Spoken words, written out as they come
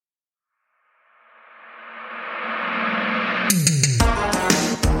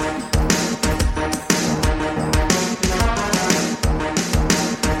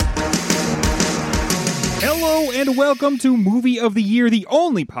and welcome to Movie of the Year, the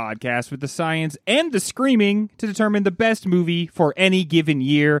only podcast with the science and the screaming to determine the best movie for any given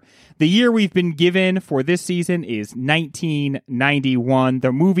year. The year we've been given for this season is 1991.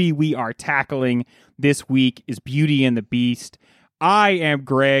 The movie we are tackling this week is Beauty and the Beast. I am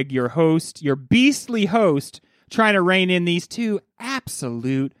Greg, your host, your beastly host, trying to rein in these two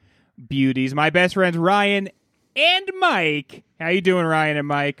absolute beauties. My best friends Ryan and Mike. How you doing, Ryan and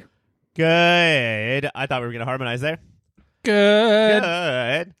Mike? Good. I thought we were going to harmonize there. Good.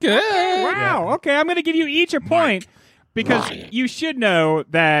 Wow. Yeah. Okay, I'm going to give you each a point because you should know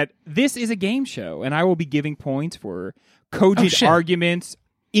that this is a game show, and I will be giving points for cogent arguments,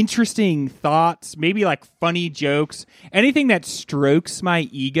 interesting thoughts, maybe like funny jokes, anything that strokes my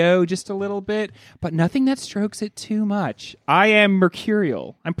ego just a little bit, but nothing that strokes it too much. I am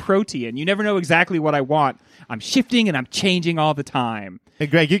mercurial. I'm protean. You never know exactly what I want. I'm shifting and I'm changing all the time. And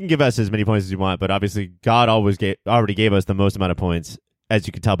Greg, you can give us as many points as you want, but obviously God already gave us the most amount of points, as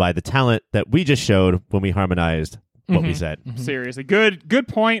you can tell by the talent that we just showed when we harmonized what we said. Seriously. Good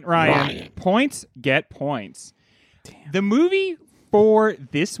point, Ryan. Points get points. Damn. The movie for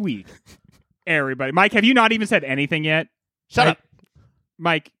this week, everybody. Mike, have you not even said anything yet? Shut up.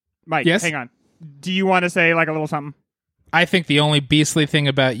 Mike, Yes? hang on. Do you want to say like a little something? I think the only beastly thing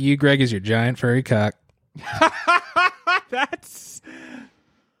about you, Greg, is your giant furry cock. That's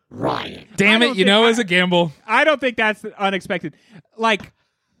Ryan. Damn it, it was a gamble. I don't think that's unexpected. Like,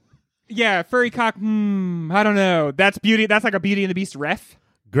 yeah, furry cock. I don't know. That's beauty. That's like a Beauty and the Beast ref.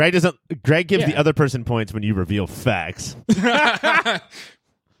 Greg gives Yeah. the other person points when you reveal facts.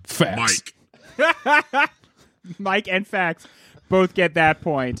 Facts. Mike and Fax both get that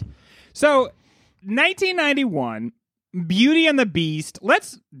point. So, 1991, Beauty and the Beast.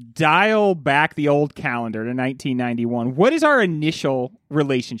 Let's dial back the old calendar to 1991. What is our initial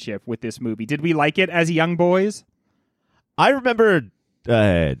relationship with this movie? Did we like it as young boys? I remember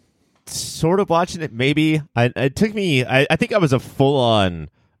sort of watching it, maybe. It took me, I think I was a full-on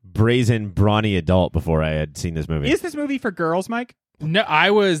brazen, brawny adult before I had seen this movie. Is this movie for girls, Mike? No,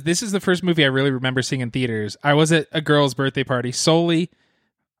 this is the first movie I really remember seeing in theaters. I was at a girl's birthday party solely.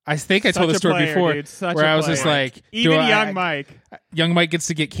 I think I told the story before, where I was just like, even young Mike. Young Mike gets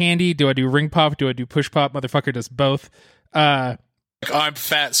to get candy. Do I do ring pop? Do I do push pop? Motherfucker does both. I'm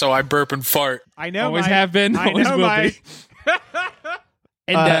fat, so I burp and fart. I know, Always Mike. have been. I Always know, will Mike. be.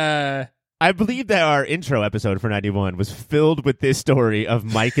 And I believe that our intro episode for 91 was filled with this story of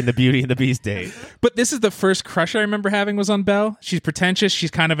Mike and the Beauty and the Beast date. but this is the first crush I remember having was on Belle. She's pretentious. She's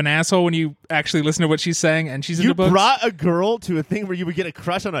kind of an asshole when you actually listen to what she's saying, and she's You into books. brought a girl to a thing where you would get a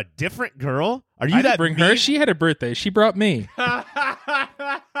crush on a different girl? Are you I that didn't bring mean? her. She had a birthday. She brought me.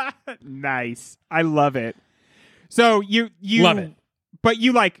 Nice. I love it. So you Love it. But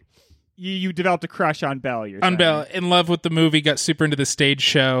you developed a crush on Belle. You're On saying. Belle, in love with the movie, got super into the stage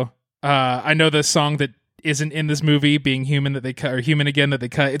show. I know the song that isn't in this movie, Being Human, that they cut, or Human Again, that they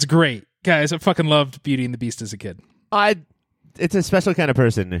cut. It's great. Guys, I fucking loved Beauty and the Beast as a kid. It's a special kind of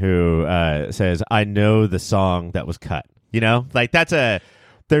person who says, I know the song that was cut. You know? Like, there's the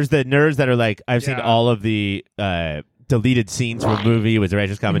nerds that are like, I've seen all of the deleted scenes from a movie with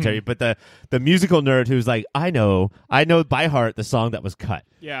director's commentary, but the musical nerd who's like, I know by heart the song that was cut.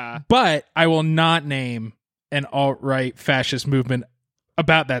 Yeah. But I will not name an alt-right fascist movement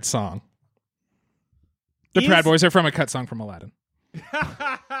about that song. The Proud Boys are from a cut song from Aladdin.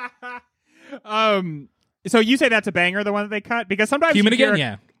 So you say that's a banger, the one that they cut? Because sometimes Human you hear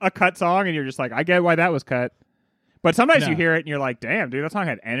Again, a cut song and you're just like, I get why that was cut. But sometimes No. you hear it and you're like, damn, dude, that song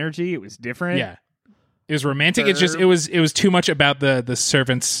had energy. It was different. Yeah. It was romantic. It's just it was too much about the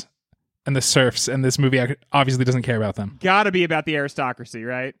servants and the serfs, and this movie obviously doesn't care about them. Gotta be about the aristocracy,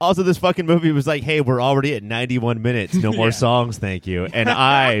 right? Also, this fucking movie was like, hey, we're already at 91 minutes. No more songs, thank you. And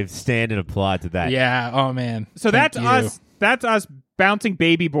I stand and applaud to that. Yeah. Oh man. So Thank that's you. us. That's us bouncing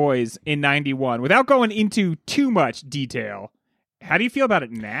baby boys in 91 without going into too much detail. How do you feel about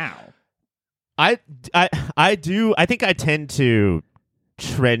it now? I do. I think I tend to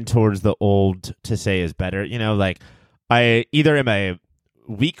trend towards the old to say is better. You know, like I either am a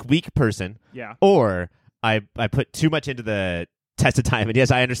weak person, Yeah. or I put too much into the test of time. And yes,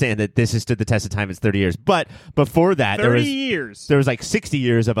 I understand that this has stood the test of time. It's 30 years, but before that, 30 years. there was like 60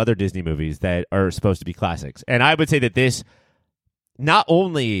 years of other Disney movies that are supposed to be classics. And I would say that this not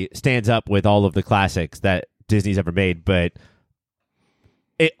only stands up with all of the classics that Disney's ever made, but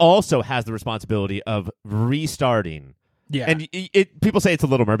it also has the responsibility of restarting. Yeah. And people say it's a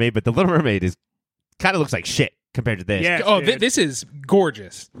Little Mermaid, but the Little Mermaid kind of looks like shit. compared to this. Yeah. Oh, dude. this is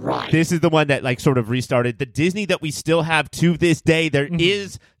gorgeous. Ryan. This is the one that like sort of restarted the Disney that we still have to this day. There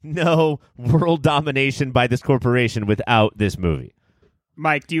is no world domination by this corporation without this movie.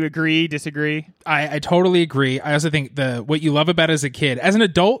 Mike, do you agree, disagree? I totally agree. I also think what you love about it as a kid, as an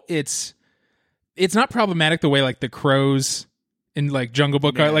adult, it's not problematic the way like the crows in like Jungle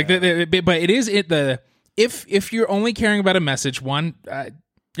Book are like, but it is if you're only caring about a message,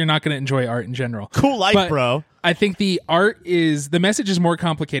 you're not going to enjoy art in general. Cool life, But bro. I think the message is more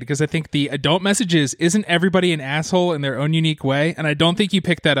complicated because I think the adult message isn't everybody an asshole in their own unique way, and I don't think you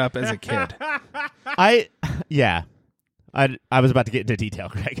picked that up as a kid. I was about to get into detail,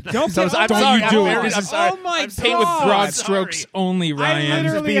 Greg. Don't So get- I'm don't sorry, you I'm do very- it. I'm sorry. Oh my I'm Paint with God. broad sorry. strokes only, Ryan. I'm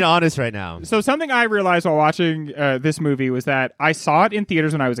just literally- being honest right now. So something I realized while watching this movie was that I saw it in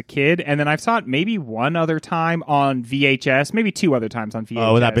theaters when I was a kid, and then I saw it maybe one other time on VHS, maybe two other times on VHS.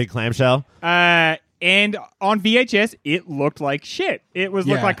 Oh, with that big clamshell? And on VHS, it looked like shit. It looked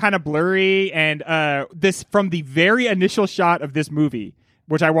Yeah. like kind of blurry, and this from the very initial shot of this movie,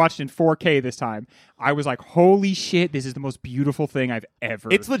 which I watched in 4K this time, I was like, "Holy shit! This is the most beautiful thing I've ever."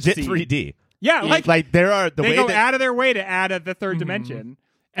 It's legit seen. 3D. Yeah, Like there are the they way go that out of their way to add the third dimension,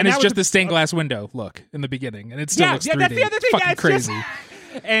 and it's that was just the stained glass window look in the beginning, and it still looks 3D. that's the other thing. Fucking Yeah, it's crazy.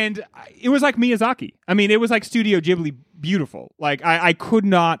 And it was like Miyazaki. I mean, it was like Studio Ghibli beautiful. Like I could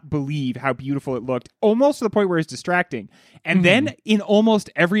not believe how beautiful it looked, almost to the point where it's distracting. And then in almost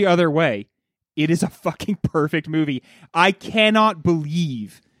every other way, it is a fucking perfect movie. I cannot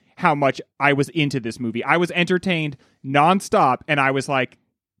believe how much I was into this movie. I was entertained nonstop, and I was like,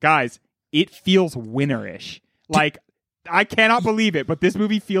 guys, it feels winnerish. Like, I cannot believe it, but this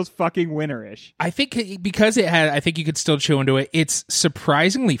movie feels fucking winnerish. I think because I think you could still chew into it. It's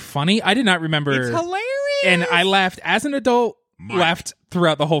surprisingly funny. I did not remember. It's hilarious. And I laughed as an adult, laughed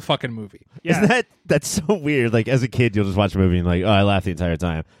throughout the whole fucking movie. Yeah. Isn't that's so weird? Like as a kid, you'll just watch a movie and like, oh, I laughed the entire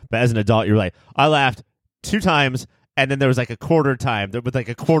time. But as an adult, you're like, I laughed 2 times, and then there was like a quarter time with like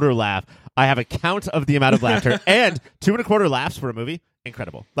a quarter laugh. I have a count of the amount of laughter, and 2.25 laughs for a movie.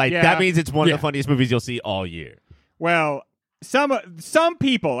 Incredible. Like Yeah. that means it's one Yeah. of the funniest movies you'll see all year. Well, some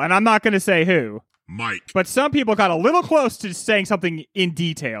people, and I'm not going to say who, Mike. but some people got a little close to saying something in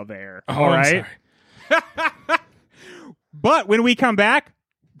detail there. Oh, all I'm right. sorry. But when we come back,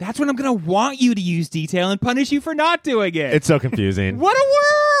 that's when I'm going to want you to use detail and punish you for not doing it. It's so confusing. What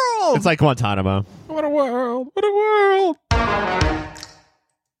a world! It's like Guantanamo. What a world! What a world!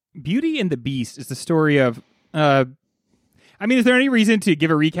 Beauty and the Beast is the story of. I mean, is there any reason to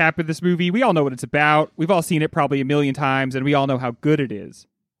give a recap of this movie? We all know what it's about. We've all seen it probably a million times, and we all know how good it is.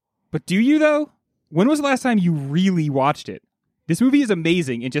 But do you, though? When was the last time you really watched it? This movie is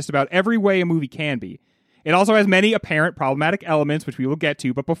amazing in just about every way a movie can be. It also has many apparent problematic elements, which we will get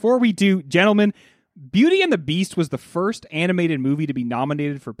to. But before we do, gentlemen, Beauty and the Beast was the first animated movie to be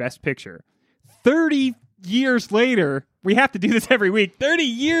nominated for Best Picture. 30 years later, we have to do this every week. 30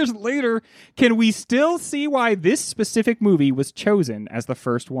 years later, can we still see why this specific movie was chosen as the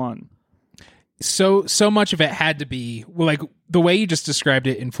first one? So much of it had to be like the way you just described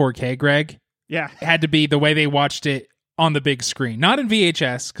it in 4K, Greg. Yeah. It had to be the way they watched it on the big screen, not in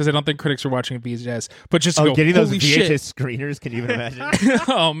VHS, because I don't think critics are watching in VHS, but just to go, Getting those holy VHS shit. screeners, can you even imagine?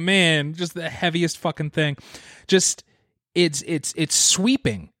 Oh man, just the heaviest fucking thing. Just it's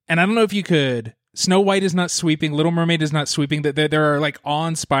sweeping, and I don't know if you could. Snow White is not sweeping. Little Mermaid is not sweeping. That there are like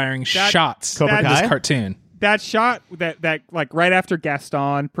awe-inspiring shots Cobra in Kai? this cartoon. That shot that like right after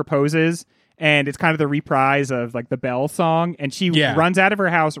Gaston proposes, and it's kind of the reprise of like the Belle song, and she Yeah. runs out of her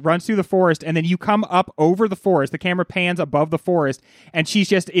house, runs through the forest, and then you come up over the forest. The camera pans above the forest, and she's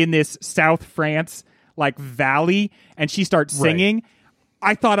just in this South France like valley, and she starts singing.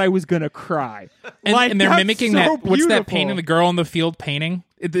 I thought I was gonna cry. And they're that's mimicking so that. What's that beautiful. painting? The girl in the field painting.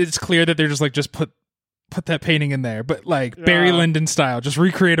 It's clear that they're just like put that painting in there, but like Barry Lyndon style, just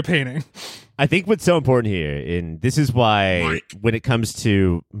recreate a painting. I think what's so important here, and this is why when it comes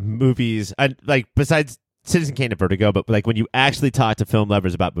to movies, like besides Citizen Kane and Vertigo, but like when you actually talk to film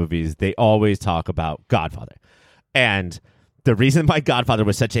lovers about movies, they always talk about Godfather. And the reason why Godfather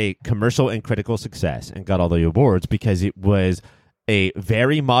was such a commercial and critical success and got all the awards, because it was a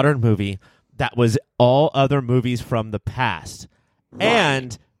very modern movie that was all other movies from the past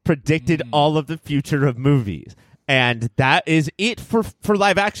and predicted all of the future of movies. And that is it for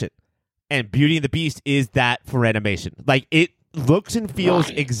live action. And Beauty and the Beast is that for animation. Like, it looks and feels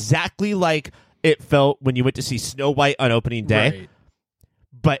exactly like it felt when you went to see Snow White on opening day, Right.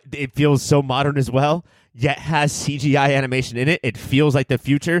 but it feels so modern as well, yet has CGI animation in it. It feels like the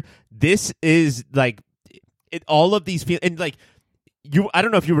future. This is like all of these feel, and like I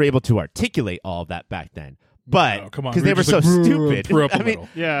don't know if you were able to articulate all of that back then, But No, come on, because we they were were so just like, stupid. threw up a I mean, little.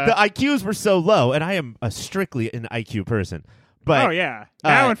 Yeah. the IQs were so low, and I am strictly an IQ person. But oh yeah,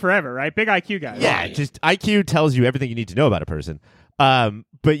 now and forever, right? Big IQ guys. yeah, just IQ tells you everything you need to know about a person.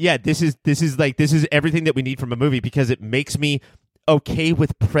 But yeah, this is everything that we need from a movie because it makes me okay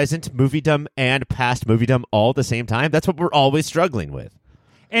with present moviedom and past moviedom all at the same time. That's what we're always struggling with.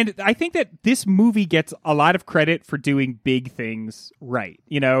 And I think that this movie gets a lot of credit for doing big things right.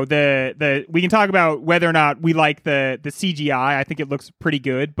 You know, the we can talk about whether or not we like the CGI. I think it looks pretty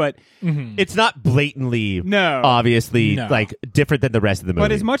good, but It's not blatantly, No. obviously, No. like different than the rest of the movie.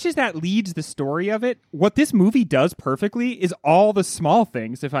 but as much as that leads the story of it, what this movie does perfectly is all the small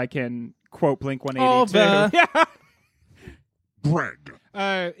things. If I can quote Blink-182, All the- yeah. Greg.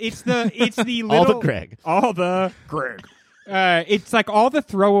 It's the little All the Greg. all the Greg. It's like all the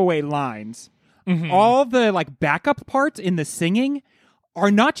throwaway lines, all the like backup parts in the singing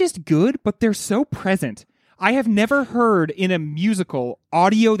are not just good, but they're so present. I have never heard in a musical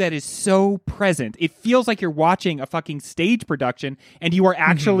audio that is so present. It feels like you're watching a fucking stage production and you are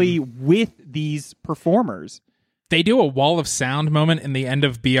actually with these performers. They do a wall of sound moment in the end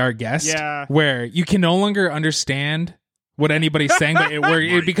of Be Our Guest, Yeah. where you can no longer understand what anybody's saying,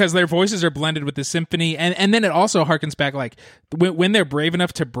 but because their voices are blended with the symphony, and then it also harkens back like when they're brave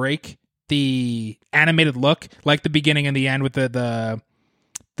enough to break the animated look, like the beginning and the end with the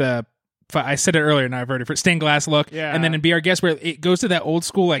I said it earlier and I've heard it for stained glass look, Yeah. and then in Be Our Guest where it goes to that old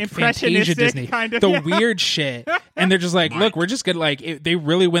school like Fantasia Impressionistic Disney, kind of, the yeah. weird shit, and they're just like, look, we're just gonna like they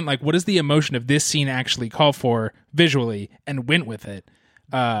really went like, what does the emotion of this scene actually call for visually, and went with it.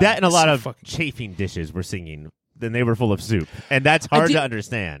 that and a lot so of fucking- chafing dishes were singing. Then they were full of soup, and that's hard did- to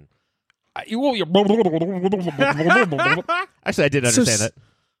understand. Well, Actually, I did So understand that.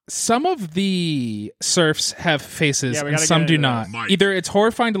 some of the serfs have faces Yeah, we and gotta some get do into not. those. Mike. Either it's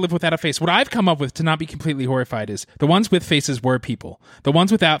horrifying to live without a face. What I've come up with to not be completely horrified is the ones with faces were people. The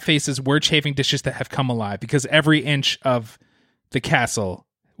ones without faces were chafing dishes that have come alive because every inch of the castle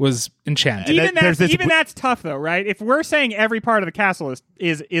was enchanted. And there's this Even that's tough though, right? If we're saying every part of the castle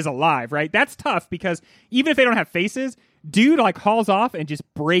is alive, right? That's tough because even if they don't have faces, dude like hauls off and just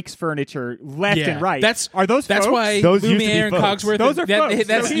breaks furniture left Yeah, and right. That's those That's folks? why Those used to be Lumiere and folks. Cogsworth. Those are folks.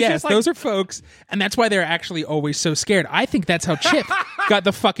 That's, So he's yes, just like- those are folks, and that's why they're actually always so scared. I think that's how Chip got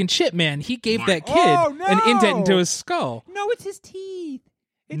the fucking chip, man. He gave that kid Oh, no! an indent into his skull. No, it's his teeth.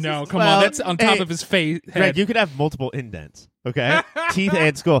 It's No, his come Well, on, that's on top hey, of his face. Greg, you could have multiple indents, okay? Teeth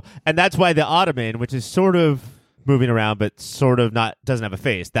and skull. And that's why the Ottoman, which is sort of moving around but sort of not doesn't have a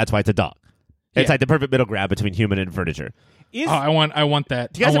face, that's why it's a dog. It's Yeah. like the perfect middle ground between human and furniture. Is, Oh, I want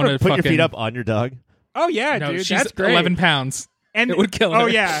that. Do you guys I want ever to put fucking, your feet up on your dog? oh yeah, No, dude, she's that's great. 11 pounds. And it would kill Oh her.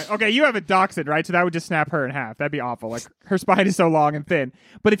 yeah, okay. You have a dachshund, right? So that would just snap her in half. That'd be awful. Like her spine is so long and thin.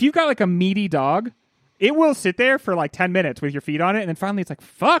 But if you've got like a meaty dog, it will sit there for like 10 minutes with your feet on it, and then finally it's like,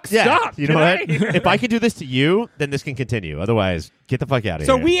 "Fuck, stop!" You know what? today. If I can do this to you, then this can continue. Otherwise, get the fuck out of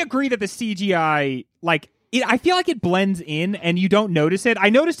So here. we agree that the CGI, like, I feel like it blends in, and you don't notice it. I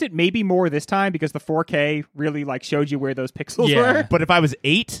noticed it maybe more this time because the 4K really like showed you where those pixels Yeah. were. But if I was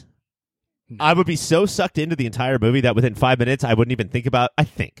 8, I would be so sucked into the entire movie that within 5 minutes, I wouldn't even think about.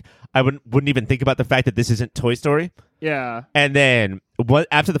 I wouldn't even think about the fact that this isn't Toy Story. Yeah, And then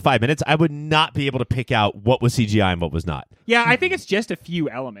after the 5 minutes, I would not be able to pick out what was CGI and what was not. yeah. I think it's just a few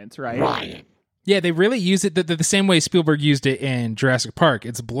elements, right? Ryan. Yeah, they really use it the same way Spielberg used it in Jurassic Park.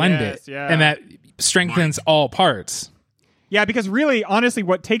 It's blended, Yes, yeah. and that strengthens all parts. Yeah, because really, honestly,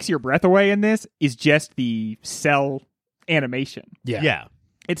 what takes your breath away in this is just the cell animation. Yeah.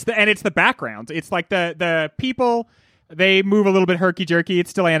 It's the backgrounds. It's like the people, they move a little bit herky jerky. It's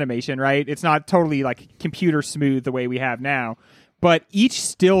still animation, right? It's not totally like computer smooth the way we have now. But each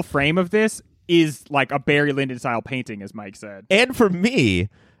still frame of this is like a Barry Lyndon style painting, as Mike said. And for me,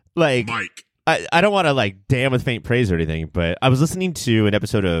 like, Mike. I don't want to like damn with faint praise or anything, but I was listening to an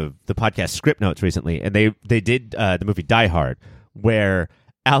episode of the podcast Script Notes recently, and they did the movie Die Hard, where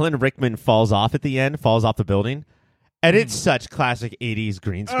Alan Rickman falls off at the end, falls off the building, and it's such classic 80s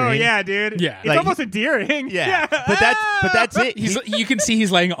green screen. Oh yeah, dude. Yeah. It's Like- almost endearing. Yeah. But that's it. You can see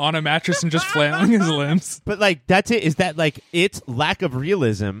he's laying on a mattress and just flailing his limbs. But like that's it. Is that like its lack of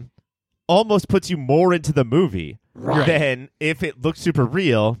realism almost puts you more into the movie than if it looked super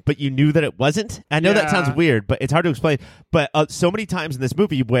real, but you knew that it wasn't. I know that Yeah. sounds weird, but it's hard to explain. But so many times in this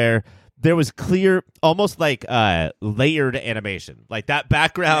movie where there was clear, almost like layered animation, like that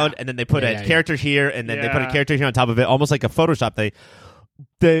background, and then they put a character here, and then they put a Yeah. character here on top of it, almost like a Photoshop.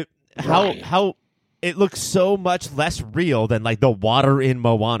 How it looks so much less real than like the water in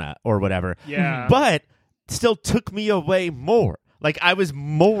Moana or whatever. Yeah. But still took me away more. Like, I was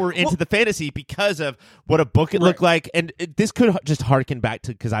more into the fantasy because of what a book it looked like. And this could just harken back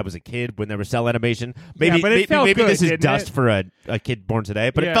to because I was a kid when there was cell animation. Maybe but it felt maybe good, this is didn't dust it? for a kid born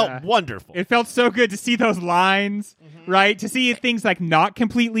today, but it felt wonderful. It felt so good to see those lines, right? To see things like not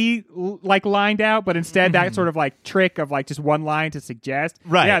completely like lined out, but instead that sort of like trick of like just one line to suggest.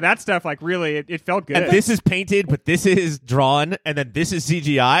 Right. Yeah, that stuff like really, it felt good. And this is painted, but this is drawn, and then this is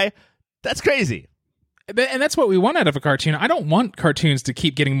CGI. That's crazy. And that's what we want out of a cartoon. I don't want cartoons to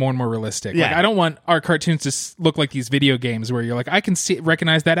keep getting more and more realistic. Yeah. Like, I don't want our cartoons to look like these video games where you're like, I can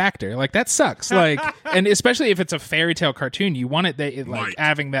recognize that actor. Like, that sucks. Like, and especially if it's a fairy tale cartoon, you want like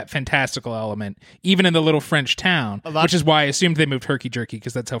having that fantastical element, even in the little French town, which is why I assumed they moved herky jerky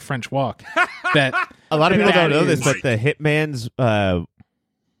because that's how French walk. That A lot of people don't know is- this, but the hitman's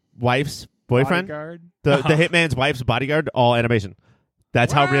wife's boyfriend, Bodyguard. the hitman's wife's bodyguard, all animation.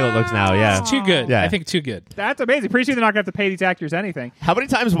 That's how real it looks now. Yeah. it's too good. Yeah. I think too good. That's amazing. Pretty soon they're not going to have to pay these actors anything. How many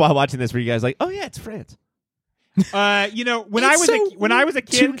times while watching this were you guys like, "Oh yeah, it's France"? You know, when I was a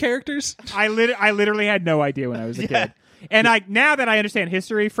two kid, characters. I literally had no idea when I was a kid. And now that I understand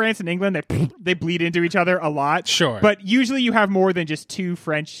history, France and England, they bleed into each other a lot. Sure. But usually you have more than just two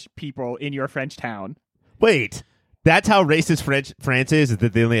French people in your French town. Wait, that's how racist France is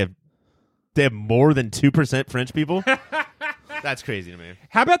that they have more than 2% French people. That's crazy to me.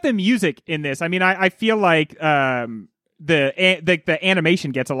 How about the music in this? I mean, I feel like the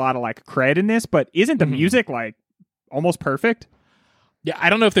animation gets a lot of like cred in this, but isn't the music like almost perfect? Yeah, I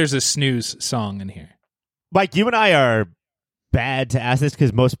don't know if there's a snooze song in here. Mike, you and I are bad to ask this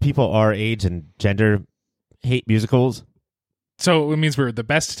because most people our age and gender hate musicals. So it means we're the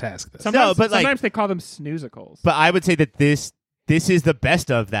best to ask this. Sometimes, but, like- sometimes they call them snoozicles. But I would say that this is the best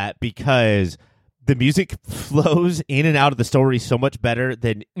of that because the music flows in and out of the story so much better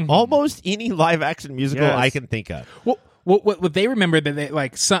than almost any live action musical Yes. I can think of. Well, what they remember that they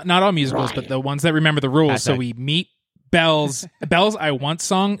like not all musicals, but the ones that remember the rules. So Hashtag. we meet Belle's I Want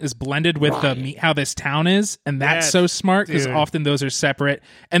song is blended with the meet how this town is, and that's Yes, so smart because dude. often those are separate.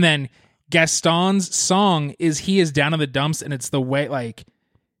 And then Gaston's song is he is down in the dumps, and it's the way like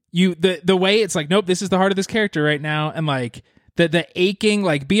the way it's like nope, this is the heart of this character right now, and like. The aching,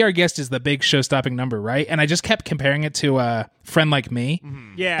 like, Be Our Guest is the big show-stopping number, right? And I just kept comparing it to Friend Like Me.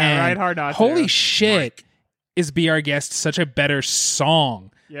 Yeah, And right. Hard not. Holy to. shit, is Be Our Guest such a better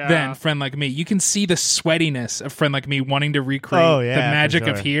song Yeah. than Friend Like Me? You can see the sweatiness of Friend Like Me wanting to recreate Oh, yeah, the for magic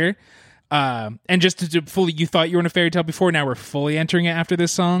of sure. here. And just to fully, you thought you were in a fairy tale before. Now we're fully entering it after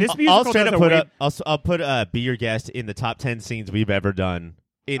this song. This musical I'll straight does up a put way- up. I'll put Be Your Guest in the top 10 scenes we've ever done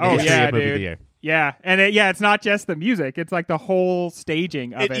in the Oh, history yeah, of movie dude. of the year. Yeah, and it's not just the music; it's like the whole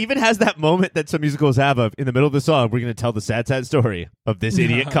staging of It it. even has that moment that some musicals have of in the middle of the song, we're going to tell the sad story of this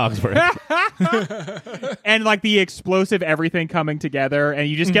idiot Cogsworth. And like the explosive everything coming together, and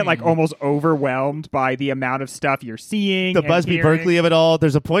you just get like almost overwhelmed by the amount of stuff you're seeing. The and Busby hearing. Berkeley of it all.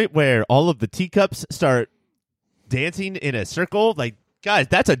 There's a point where all of the teacups start dancing in a circle. Like, guys,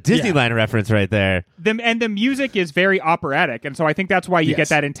 that's a Disneyland reference right there. And the music is very operatic, and so I think that's why you Yes. get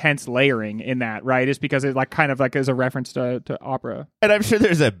that intense layering in that, right? Is because it like kind of like is a reference to opera. And I'm sure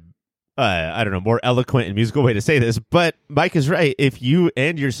there's a, I don't know, more eloquent and musical way to say this, but Mike is right. If you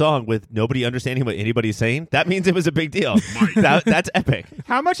end your song with nobody understanding what anybody's saying, that means it was a big deal. That's epic.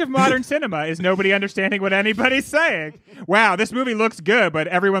 How much of modern cinema is nobody understanding what anybody's saying? Wow, this movie looks good, but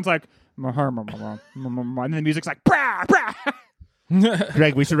everyone's like, and then the music's like, brah, brah.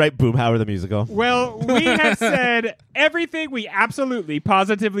 Greg, we should write Boomhauer the musical. Well, we have said everything we absolutely,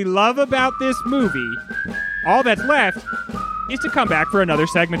 positively love about this movie. All that's left is to come back for another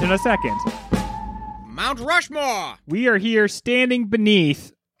segment in a second. Mount Rushmore! We are here standing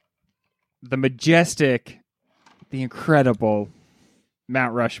beneath the majestic, the incredible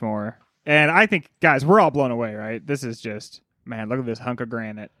Mount Rushmore. And I think, guys, we're all blown away, right? This is just, man, look at this hunk of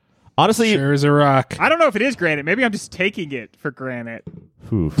granite. Honestly, Sure as a rock. I don't know if it is granite. Maybe I'm just taking it for granite.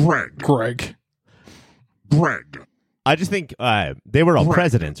 oof. Greg. I just think they were all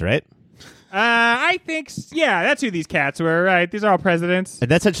presidents, right? I think, yeah, that's who these cats were, right? These are all presidents.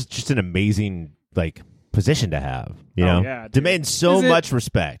 And that's just an amazing position to have. You Oh, know, yeah, dude. demands so Is it- much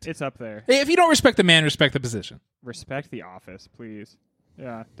respect. It's up there. If you don't respect the man, respect the position. Respect the office, please.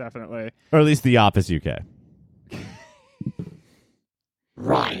 Yeah, definitely. Or at least the Office UK.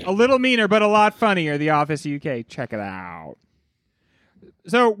 A little meaner, but a lot funnier. The Office UK. Check it out.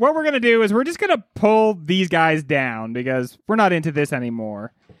 So what we're going to do is we're just going to pull these guys down because we're not into this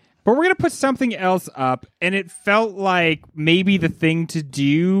anymore. But we're going to put something else up, and it felt like maybe the thing to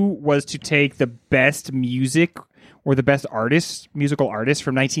do was to take the best music or the best musical artist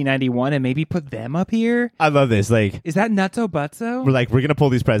from 1991, and maybe put them up here? I love this. Like, Is that nutso butso? we're going to pull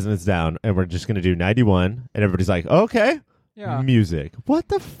these presidents down, and we're just going to do 91, and everybody's like, okay, Yeah. music. What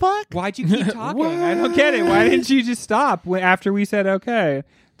the fuck? Why'd you keep talking? I don't get it. Why didn't you just stop after we said okay?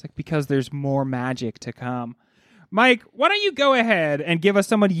 It's like, because there's more magic to come. Mike, why don't you go ahead and give us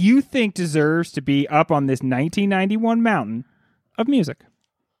someone you think deserves to be up on this 1991 mountain of music?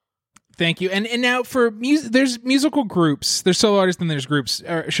 Thank you. And now for music, there's musical groups. There's solo artists and there's groups.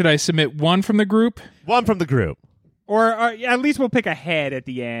 Should I submit one from the group? One from the group. Or at least we'll pick a head at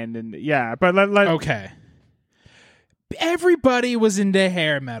the end. And yeah, but let Okay. Everybody was into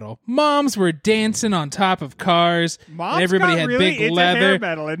hair metal. Moms were dancing on top of cars. Moms and everybody got had really big into leather. hair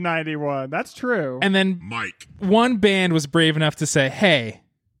metal in 91. That's true. And then Mike. one band was brave enough to say, hey,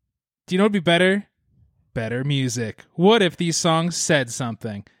 do you know what would be better? Better music. What if these songs said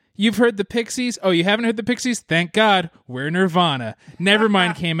something? You've heard the Pixies? Oh, you haven't heard the Pixies? Thank God, we're Nirvana.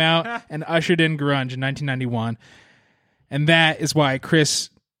 Nevermind came out and ushered in grunge in 1991. And that is why Chris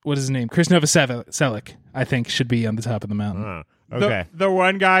Novoselic, I think, should be on the top of the mountain. Okay. The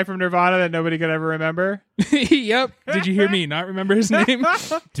one guy from Nirvana that nobody could ever remember. Yep. Did you hear me not remember his name? Do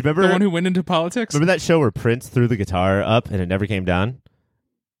you remember The one who went into politics? Remember that show where Prince threw the guitar up and it never came down?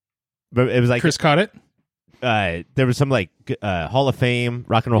 But it was like Chris caught it. there was some like Hall of Fame,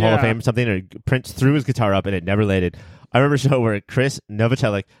 Rock and Roll Hall of Yeah. Fame, something. And Prince threw his guitar up and it never landed. I remember a show where Chris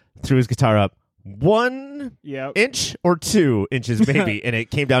Novoselic threw his guitar up 1 Yep. inch or 2 inches maybe, and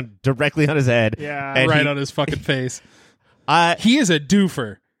it came down directly on his head. Yeah. and Right on his fucking face. I He is a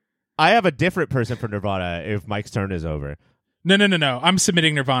doofer. have a different person for Nirvana if Mike's turn is over. No. I'm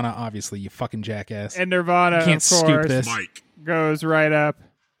submitting Nirvana, obviously, you fucking jackass. And Nirvana, You can't of scoop course, this. Mike. goes right up.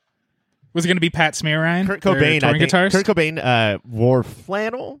 Was it going to be Pat Smear, Ryan? Kurt Their Cobain, I touring think, guitarist? Kurt Cobain wore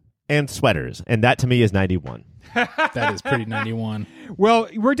flannel and sweaters, and that to me is 91. That is pretty 91. Well,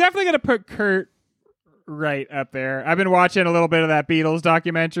 we're definitely going to put Kurt right up there. I've been watching a little bit of that Beatles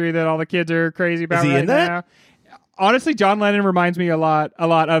documentary that all the kids are crazy about Is he right in that? now. Honestly, John Lennon reminds me a lot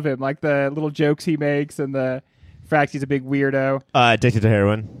of him, like the little jokes he makes and the fact he's a big weirdo, Addicted to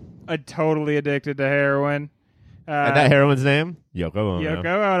heroin. totally addicted to heroin. And that heroin's name? Yoko Ono.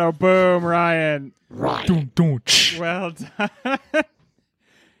 Yoko Ono. Boom, Ryan. Don't. Well done.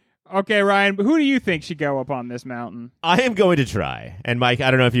 Okay, Ryan, who do you think should go up on this mountain? I am going to try. And Mike,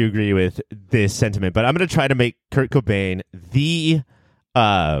 I don't know if you agree with this sentiment, but I'm going to try to make Kurt Cobain the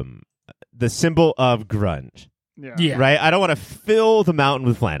symbol of grunge. Yeah. Right? I don't want to fill the mountain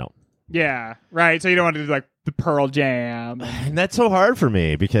with flannel. Yeah, right. So you don't want to do like the Pearl Jam. And that's so hard for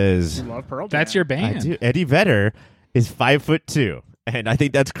me because You love Pearl Jam. That's your I band. do. Eddie Vedder is 5'2", and I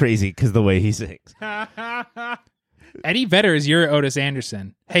think that's crazy because the way he sings. Eddie Vedder is your Otis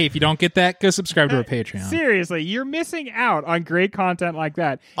Anderson. Hey, if you don't get that, go subscribe to our Patreon. Seriously, you're missing out on great content like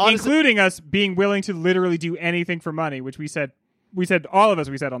that, Honestly- including us being willing to literally do anything for money, which we said all of us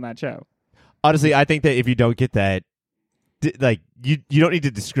said on that show. Honestly, I think that if you don't get that, you don't need to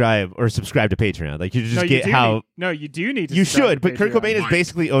describe or subscribe to Patreon. Like you just get how you do need to. you subscribe should. to But Kurt Patreon. Cobain is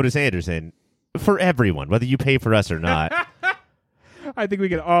basically Otis Anderson for everyone, whether you pay for us or not. I think we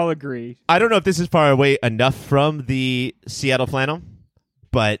can all agree. I don't know if this is far away enough from the Seattle flannel,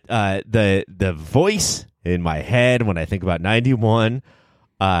 but the voice in my head when I think about 91,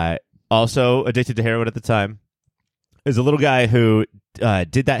 also addicted to heroin at the time, is a little guy who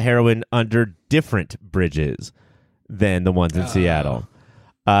did that heroin under different bridges than the ones in Seattle.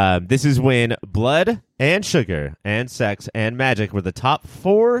 This is when blood and sugar and sex and magic were the top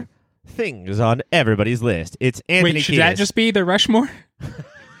 4 things on everybody's list. It's Anthony Wait, should that Kiedis. just be the Rushmore?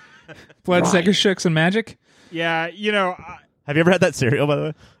 Blood, Sugar, Shooks, and Magic? Yeah, Have you ever had that cereal, by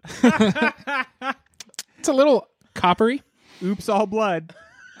the way? It's a little coppery. oops, all blood.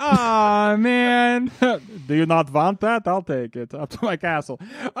 Aw, man. Do you not want that? I'll take it up to my castle.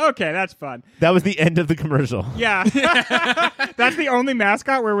 Okay, that's fun. That was the end of the commercial. Yeah. That's the only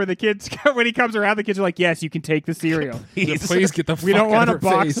mascot where the kids, when he comes around, the kids are like, yes, you can take the cereal. Please get the fuck We don't out want a of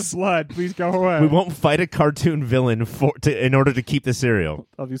our box face. of blood. Please go away. We won't fight a cartoon villain in order to keep the cereal.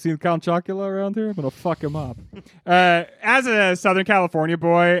 Have you seen Count Chocula around here? I'm going to fuck him up. As a Southern California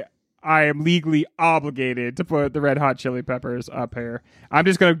boy, I am legally obligated to put the Red Hot Chili Peppers up here. I'm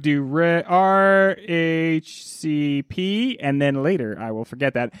just going to do RHCP, and then later I will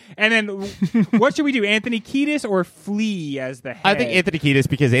forget that. And then what should we do? Anthony Kiedis or Flea as the head? I think Anthony Kiedis,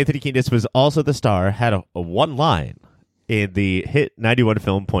 because Anthony Kiedis was also the star, had a one line in the hit 91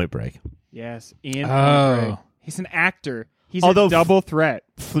 film Point Break. Yes. In Oh. Point Break. He's an actor. He's Although a double threat.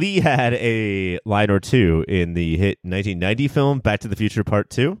 Flea had a line or two in the hit 1990 film Back to the Future Part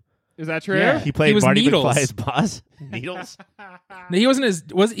 2. Is that true? Yeah. He played He was Marty Needles. McFly's boss. Needles. No, he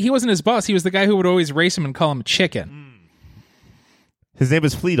wasn't his boss. He was the guy who would always race him and call him chicken. His name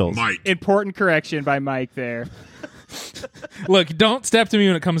was Fleetles. Mike. Important correction by Mike there. Look, don't step to me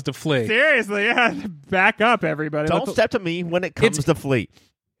when it comes to Flea. Seriously, yeah. Back up, everybody. Don't step to me when it comes to Fleet.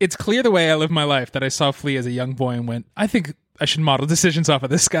 It's clear the way I live my life that I saw Flea as a young boy and went, I think I should model decisions off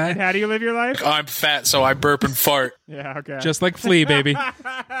of this guy. How do you live your life? I'm fat, so I burp and fart. Yeah, okay. Just like Flea, baby.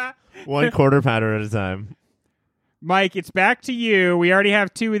 1 quarter pounder at a time. Mike, it's back to you. We already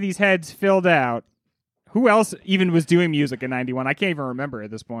have 2 of these heads filled out. Who else even was doing music in 91? I can't even remember at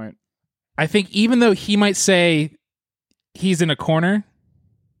this point. I think even though he might say he's in a corner,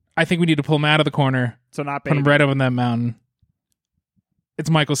 I think we need to pull him out of the corner, So not put him Baby. right over that mountain. It's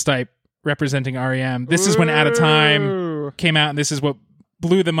Michael Stipe representing REM. This is when Out of Time Ooh. came out, and this is what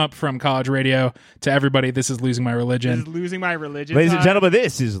blew them up from college radio to everybody. This is Losing My This is Religion. losing my religion. Ladies and time. gentlemen,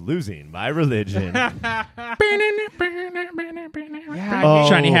 this is Losing My Religion. Oh.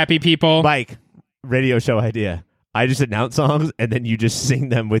 Shiny happy people. Mike, radio show idea. I just announce songs and then you just sing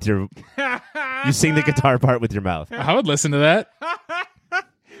them with your... You sing the guitar part with your mouth. I would listen to that.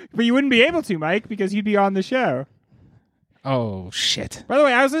 But you wouldn't be able to, Mike, because you'd be on the show. Oh, shit. By the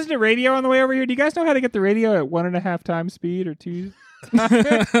way, I was listening to radio on the way over here. Do you guys know how to get the radio at 1.5 times speed or 2?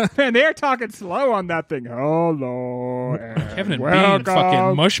 Man, they're talking slow on that thing. Hello. Kevin and welcome. Bean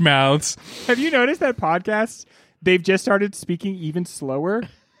fucking mush mouths. Have you noticed that podcasts, they've just started speaking even slower?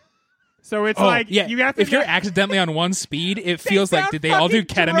 So it's like, yeah. you have to if you're get- accidentally on one speed, it feels like, sound did they all do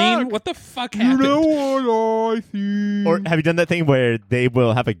fucking ketamine? drunk. What the fuck You happened? know what I think? Or have you done that thing where they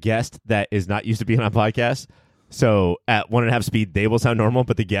will have a guest that is not used to being on podcasts? So at 1.5 speed, they will sound normal,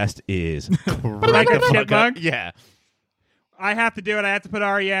 but the guest is Like a chipmunk? Yeah. I have to do it. I have to put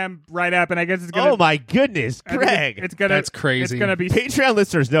REM right up, and I guess it's gonna. Oh my goodness, I think Greg! it's gonna. That's crazy. It's gonna be Patreon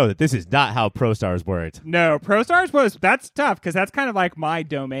listeners know that this is not how ProStars worked. no ProStars was. That's tough because that's kind of like my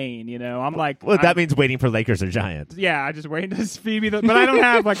domain. You know, I'm like. Well, I'm- that means waiting for Lakers or Giants. Yeah, I just waiting to feed me the. But I don't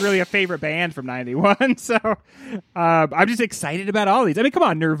have like really a favorite band from '91, so I'm just excited about all these. I mean, come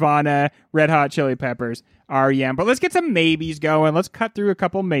on, Nirvana, Red Hot Chili Peppers, REM. But let's get some maybes going. Let's cut through a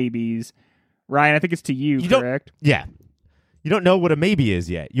couple maybes. Ryan, I think it's to you, You don't- correct? Yeah. You don't know what a maybe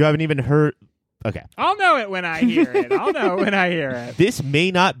is yet. You haven't even heard. Okay. I'll know it when I hear it. I'll know when I hear it. This may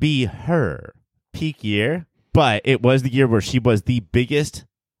not be her peak year, but it was the year where she was the biggest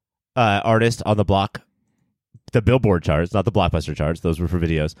artist on the block, the Billboard charts, not the Blockbuster charts. Those were for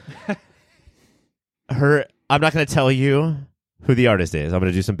videos. I'm not going to tell you who the artist is. I'm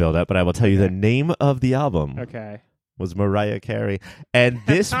going to do some build up, but I will tell you the name of the album Okay. was Mariah Carey. And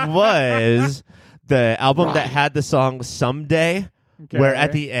this was the album that had the song Someday, where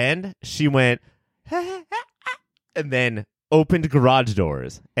at the end she went, and then opened garage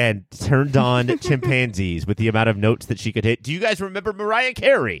doors and turned on chimpanzees with the amount of notes that she could hit. Do you guys remember Mariah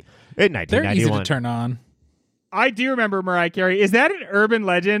Carey in They're easy 1991? to turn on. I do remember Mariah Carey. Is that an urban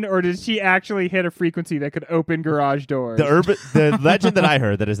legend, or did she actually hit a frequency that could open garage doors? The legend that I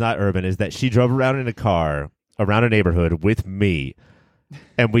heard that is not urban is that she drove around in a car around a neighborhood with me,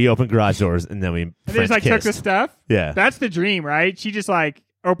 and we opened garage doors, and then we and they just French like took the kissed. stuff. Yeah. That's the dream, right? She just like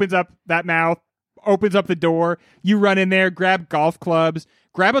opens up that mouth, opens up the door. You run in there, grab golf clubs,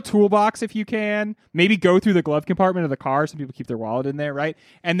 grab a toolbox if you can. Maybe go through the glove compartment of the car. Some people keep their wallet in there, right?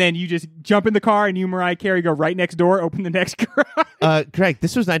 And then you just jump in the car, and you, Mariah Carey, go right next door, open the next garage. Greg,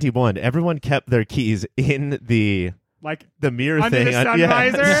 this was 91. Everyone kept their keys in the Like mirror Under thing. the sun yeah.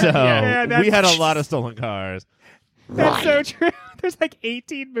 visor? So Yeah, that's- we had a lot of stolen cars. that's so true. There's like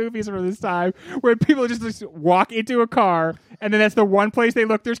 18 movies from this time where people just walk into a car, and then that's the one place they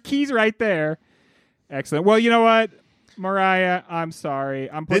look. There's keys right there. Excellent. Well, you know what, Mariah, I'm sorry.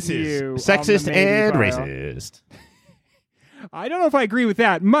 I'm putting This you is on the sexist maybe and pile. racist. I don't know if I agree with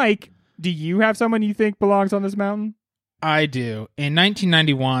that. Mike, do you have someone you think belongs on this mountain? I do. In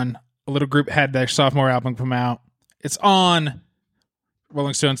 1991, a little group had their sophomore album come out. It's on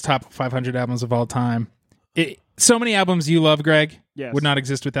Rolling Stone's top 500 albums of all time. So many albums you love, Greg, Yes. would not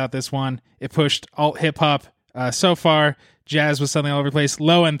exist without this one. It pushed alt hip hop so far. Jazz was something all over the place.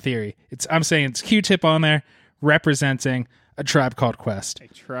 Low End Theory. I'm saying it's Q-Tip on there representing A Tribe Called Quest.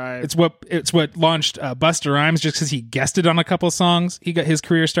 Tribe. It's what launched Busta Rhymes just because he guested on a couple songs. He got his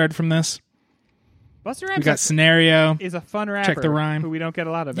career started from this. Busta We Rhymes got Scenario. is a fun rapper. the rhyme. Who we don't get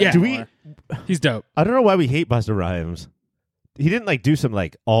a lot of. Yeah. Do we? anymore. He's dope. I don't know why we hate Busta Rhymes. He didn't do some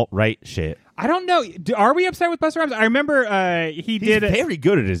alt-right shit. I don't know. Are we upset with Busta Rhymes? I remember he He's did. very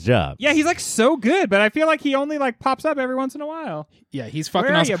good at his job. Yeah, he's like so good, but I feel like he only like pops up every once in a while. Yeah, he's fucking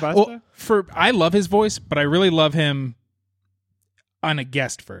Where are awesome. you, Busta? Well, I love his voice, but I really love him on a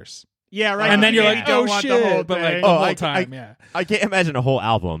guest verse. Yeah, right. And then you're You like, don't oh want shit! the whole But like thing. the Oh, whole I- time, yeah. I can't imagine a whole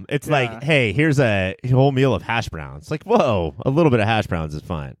album. It's Yeah. like, hey, here's a whole meal of hash browns. Like, whoa, a little bit of hash browns is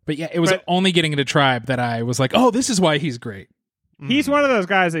fine. But yeah, it was But- only getting into Tribe that I was like, oh, this is why he's great. He's one of those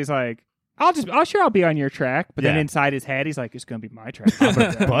guys. He's like, I'll be on your track, but then Yeah. inside his head, he's like, it's gonna be my track.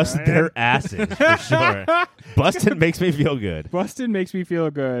 Bust their asses for sure. Bustin' makes me feel good. Busted makes me feel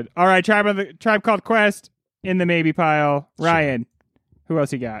good. All right, Tribe Called Quest in the maybe pile. Ryan, who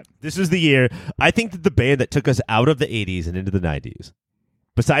else you got? This is the year. I think that the band that took us out of the 80s and into the 90s,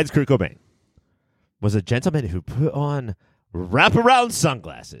 besides Kurt Cobain, was a gentleman who put on wraparound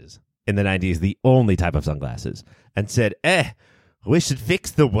sunglasses in the 90s, the only type of sunglasses, and said, we should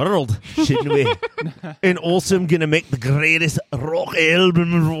fix the world, shouldn't we? And also I'm going to make the greatest rock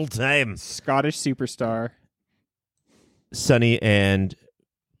album of all time. Scottish superstar. Sonny and...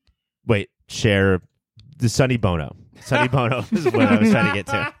 Wait, Cher... The Sonny Bono. Sonny Bono is what I was trying to get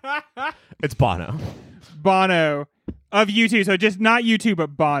to. It's Bono. Bono of U2. So just not U2,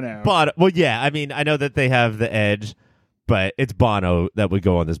 but Bono. Bono. Well, yeah. I mean, I know that they have the edge, but it's Bono that would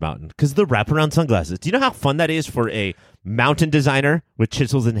go on this mountain because the wraparound sunglasses. Do you know how fun that is for a mountain designer with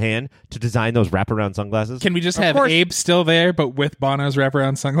chisels in hand to design those wraparound sunglasses? Can we just Of have course. Abe still there, but with Bono's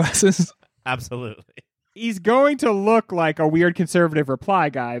wraparound sunglasses? Absolutely. He's going to look like a weird conservative reply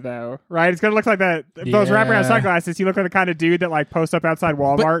guy, though, right? It's going to look like that. Those Yeah. wraparound sunglasses. You look like the kind of dude that like posts up outside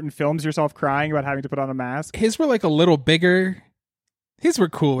Walmart and films yourself crying about having to put on a mask. His were like a little bigger. His were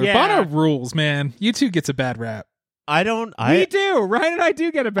cooler. Yeah. Bono rules, man. U2 gets a bad rap. We do. Ryan and I do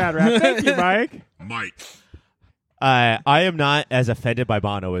get a bad rap. Thank you, Mike. Mike. I am not as offended by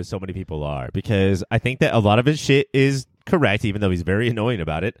Bono as so many people are because I think that a lot of his shit is correct, even though he's very annoying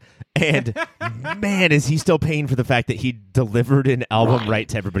about it. And man, is he still paying for the fact that he delivered an album right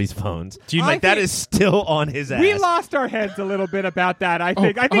to everybody's phones? Do you I Like that think- is still on his ass. We lost our heads a little bit about that. I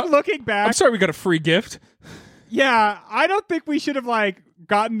think. I think looking back, I'm sorry we got a free gift. yeah, I don't think we should have like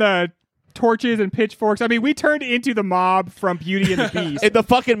gotten the torches and pitchforks. I mean, we turned into the mob from Beauty and the Beast. In the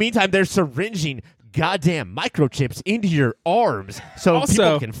fucking meantime, they're syringing goddamn microchips into your arms so Also-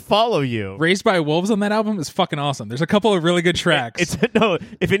 people can follow you. Raised by Wolves on that album is fucking awesome. There's a couple of really good tracks. It's no.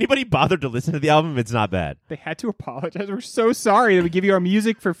 If anybody bothered to listen to the album, it's not bad. They had to apologize. We're so sorry that we give you our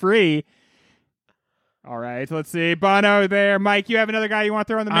music for free. All right, let's see. Bono there. Mike, you have another guy you want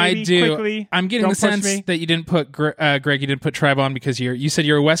to throw on the maybe I do. quickly? I'm getting Don't the push sense me. that you didn't put Greg. You didn't put Tribe on because you said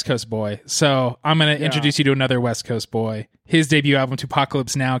you're a West Coast boy. So I'm going to introduce you to another West Coast boy. His debut album,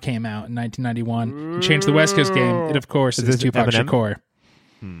 Tupacalypse Now, came out in 1991 and changed the West Coast game. It of course is this Tupac Eminem? Shakur.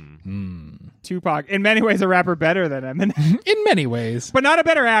 Tupac, in many ways, a rapper better than Eminem, In many ways, but not a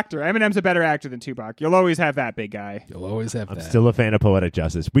better actor. Eminem's a better actor than Tupac. You'll always have that big guy. you'll always have I'm that. still a fan of Poetic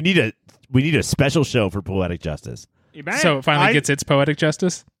Justice. We need a special show for Poetic Justice. So it finally I- gets its poetic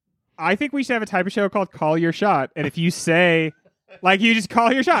justice. I think we should have a type of show called Call Your Shot. And if you say, like, you just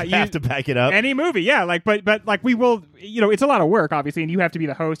call your shot. You have to back it up. Any movie, yeah. Like, but like we will, it's a lot of work, obviously, and you have to be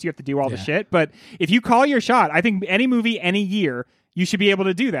the host. You have to do all the Yeah. shit. But if you call your shot, I think any movie, any year, you should be able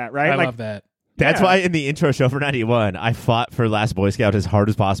to do that, right? I like, love that. That's Yeah. why in the intro show for 91, I fought for Last Boy Scout as hard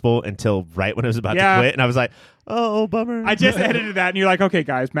as possible until right when I was about Yeah. to quit. And I was like, oh, bummer. I just edited that, and you're like, okay,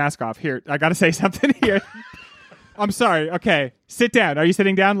 guys, mask off. Here, I got to say something here. I'm sorry. Okay, sit down. Are you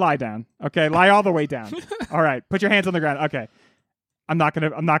sitting down? Lie down. Okay, lie all the way down. All right, put your hands on the ground. Okay, I'm not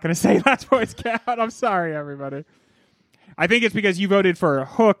gonna say Last Boy Scout. I'm sorry, everybody. I think it's because you voted for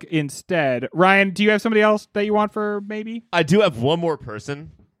Hook instead. Ryan, do you have somebody else that you want for maybe? I do have one more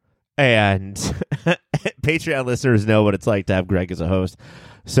person. And Patreon listeners know what it's like to have Greg as a host.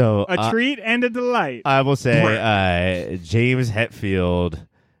 So A treat and a delight. I will say James Hetfield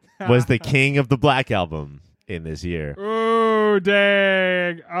was the king of the Black Album in this year. Oh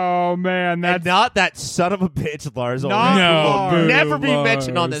dang! Oh man, And that's not that son of a bitch, Lars Not Ulrich, who will Lars. never be Lars.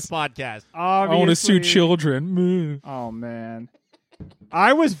 mentioned on this podcast. I want to sue obviously- children. Oh man,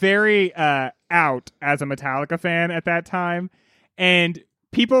 I was very out as a Metallica fan at that time, and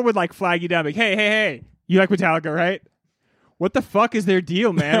people would like flag you down, like, "Hey, you like Metallica, right? What the fuck is their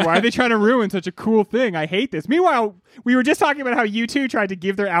deal, man? Why are they trying to ruin such a cool thing? I hate this." Meanwhile, we were just talking about how U2 tried to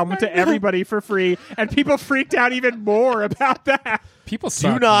give their album to everybody for free, and people freaked out even more about that. People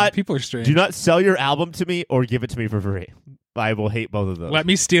suck. not- man. People are strange. Do not sell your album to me or give it to me for free. I will hate both of those. Let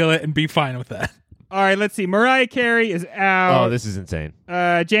me steal it and be fine with that. All right, let's see. Mariah Carey is out. Oh, this is insane.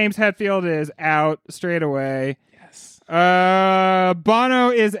 James Hetfield is out straight away. Yes. Bono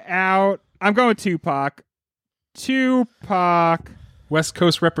is out. I'm going Tupac. West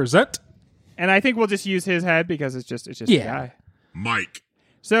Coast represent. And I think we'll just use his head because it's just a Yeah. guy. Mike.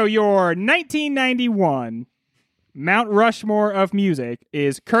 So your 1991 Mount Rushmore of music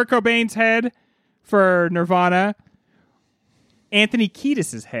is Kurt Cobain's head for Nirvana, Anthony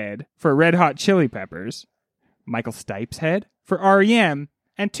Kiedis' head for Red Hot Chili Peppers, Michael Stipe's head for REM,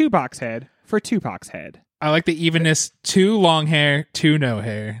 and Tupac's head for Tupac's head. I like the evenness. 2 long hair, 2 no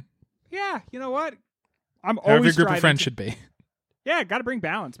hair. Yeah, you know what? I'm However always your group of striving friends to- should be. Yeah, got to bring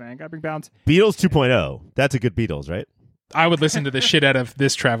balance, man. Got to bring balance. Beatles 2.0. That's a good Beatles, right? I would listen to the shit out of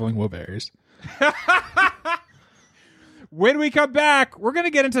this Traveling Wilburys. When we come back, we're going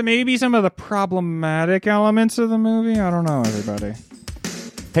to get into maybe some of the problematic elements of the movie. I don't know, everybody.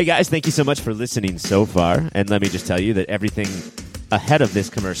 Hey guys, thank you so much for listening so far. And let me just tell you that everything ahead of this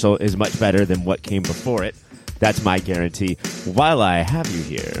commercial is much better than what came before it. That's my guarantee. While I have you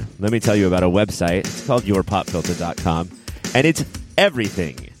here, let me tell you about a website. It's called yourpopfilter.com. And it's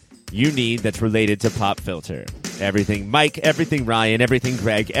everything you need that's related to Pop Filter. Everything Mike, everything Ryan, everything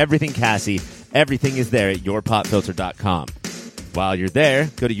Greg, everything Cassie, everything is there at yourpopfilter.com. While you're there,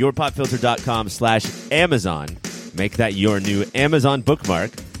 go to yourpopfilter.com/Amazon. Make that your new Amazon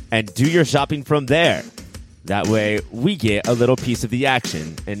bookmark and do your shopping from there. That way, we get a little piece of the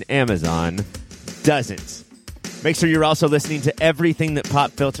action and Amazon doesn't. Make sure you're also listening to everything that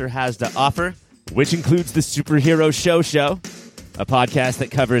Pop Filter has to offer, which includes the Superhero Show, a podcast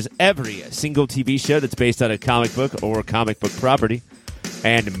that covers every single TV show that's based on a comic book or comic book property,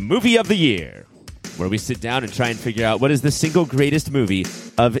 and Movie of the Year, where we sit down and try and figure out what is the single greatest movie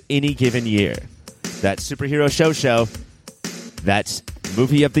of any given year. That's Superhero Show, that's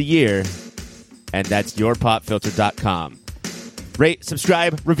Movie of the Year, and that's yourpopfilter.com. Rate,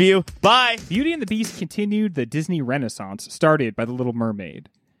 subscribe, review. Bye! Beauty and the Beast continued the Disney Renaissance started by The Little Mermaid.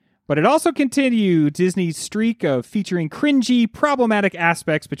 But it also continued Disney's streak of featuring cringy, problematic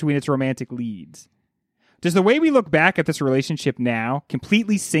aspects between its romantic leads. Does the way we look back at this relationship now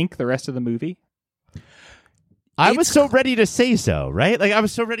completely sink the rest of the movie? I was so ready to say so, right? Like, I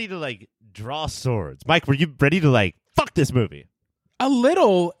was so ready to, like, draw swords. Mike, were you ready to, like, fuck this movie? A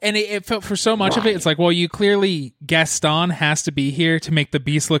little, and it felt for so much of it, it's like, well, you clearly, Gaston has to be here to make the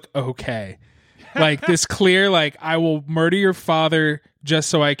Beast look okay. Like, this clear, like, I will murder your father just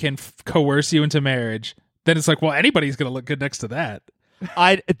so I can coerce you into marriage. Then it's like, well, anybody's going to look good next to that.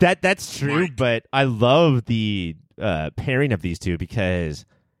 That's true, but I love the pairing of these two because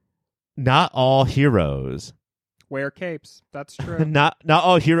not all heroes... Wear capes. That's true. Not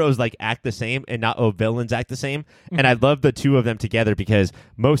all heroes like act the same, and not all villains act the same. And I love the two of them together because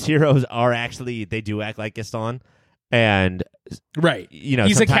most heroes are actually, they do act like Gaston, and right, you know,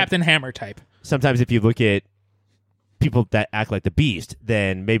 he's a Captain Hammer type. Sometimes if you look at people that act like the Beast,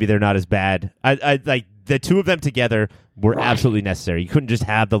 then maybe they're not as bad. I like the two of them together were absolutely necessary. You couldn't just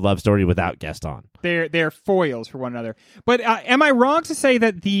have the love story without Gaston. They're foils for one another. But am I wrong to say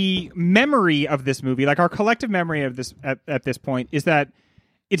that the memory of this movie, like our collective memory of this at this point, is that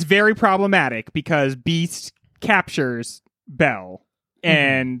it's very problematic because Beast captures Belle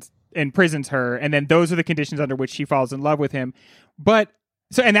and imprisons her, and then those are the conditions under which she falls in love with him. But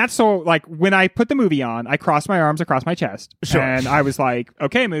that's like when I put the movie on, I crossed my arms across my chest, and I was like,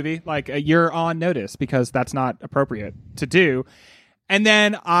 "Okay, movie, like you're on notice because that's not appropriate to do." And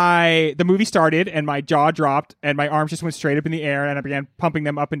then the movie started, and my jaw dropped, and my arms just went straight up in the air, and I began pumping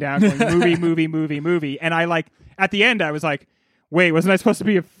them up and down, going movie, movie, movie, movie. And I at the end, I was like, wait, wasn't I supposed to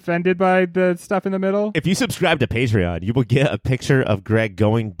be offended by the stuff in the middle? If you subscribe to Patreon, you will get a picture of Greg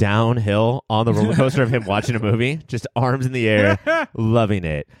going downhill on the roller coaster of him watching a movie, just arms in the air, loving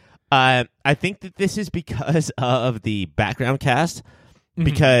it. I think that this is because of the background cast.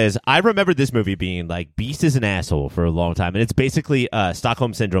 Because I remember this movie being like, Beast is an asshole for a long time. And it's basically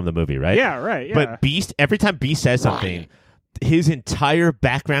Stockholm Syndrome, the movie, right? Yeah, right. Yeah. But Beast, every time Beast says something, his entire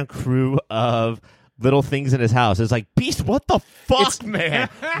background crew of little things in his house is like, Beast, what the fuck, man?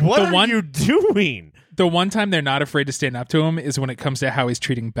 What are you doing? The one time they're not afraid to stand up to him is when it comes to how he's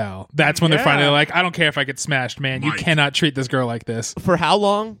treating Belle. That's when they're finally like, I don't care if I get smashed, man. You cannot treat this girl like this. For how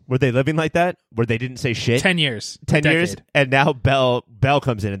long were they living like that? Where they didn't say shit? 10 years. 10 years? And now Belle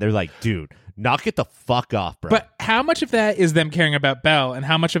comes in and they're like, dude, knock it the fuck off, bro. But how much of that is them caring about Belle, and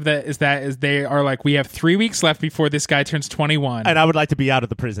how much of that is they are like, we have 3 weeks left before this guy turns 21. And I would like to be out of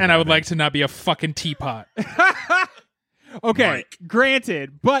the prison. And I would like to not be a fucking teapot. Okay,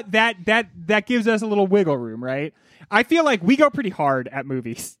 granted, but that gives us a little wiggle room, right? I feel like we go pretty hard at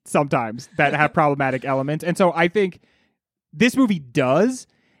movies sometimes that have problematic elements, and so I think this movie does,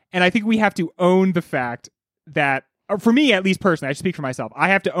 and I think we have to own the fact that, for me at least personally, I speak for myself, I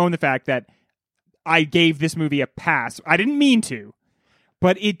have to own the fact that I gave this movie a pass. I didn't mean to,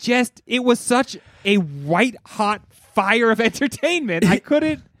 but it was such a white hot fire of entertainment. I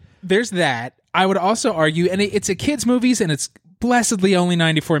couldn't. There's that. I would also argue, and it's a kids' movies, and it's blessedly only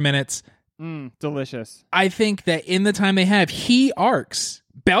 94 minutes. Delicious. I think that in the time they have, he arcs.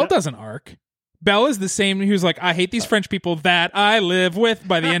 Belle doesn't arc. Belle is the same who's like, I hate these French people that I live with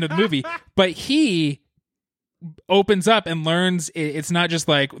by the end of the movie. But he opens up and learns it's not just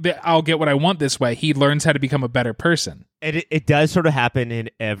like, I'll get what I want this way. He learns how to become a better person. And it does sort of happen in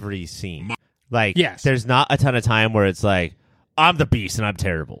every scene. Like, Yes. there's not a ton of time where it's like, I'm the beast and I'm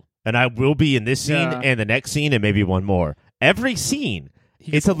terrible. And I will be in this scene Yeah. and the next scene and maybe one more. Every scene,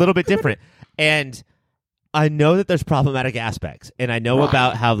 it's a little bit different. And I know that there's problematic aspects. And I know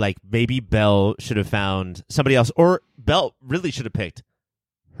about how, like, maybe Belle should have found somebody else. Or Belle really should have picked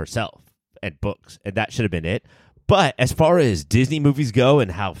herself and books. And that should have been it. But as far as Disney movies go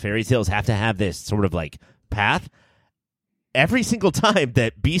and how fairy tales have to have this sort of, like, path, every single time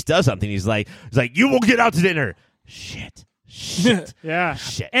that Beast does something, he's like, you will get out to dinner. Shit. Yeah.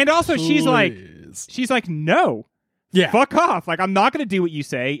 Shit. And also she's like, no. Yeah. Fuck off. Like, I'm not going to do what you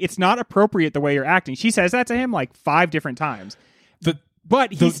say. It's not appropriate the way you're acting. She says that to him like 5 different times.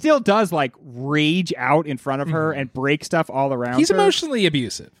 But he still does like rage out in front of her and break stuff all around He's her. emotionally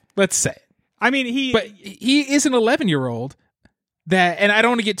abusive. Let's say it. I mean, But he is an 11-year-old that, and I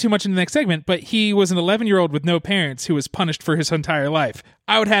don't want to get too much in the next segment, but he was an 11-year-old with no parents who was punished for his entire life.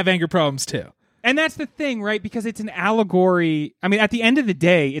 I would have anger problems too. And that's the thing, right? Because it's an allegory. I mean, at the end of the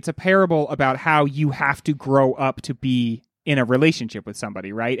day, it's a parable about how you have to grow up to be in a relationship with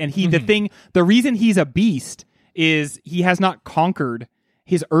somebody, right? And the reason he's a beast is he has not conquered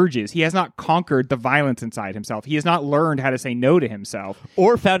his urges. He has not conquered the violence inside himself. He has not learned how to say no to himself.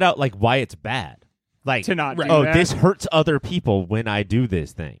 Or found out, like, why it's bad. Like, To not do oh, that. this hurts other people when I do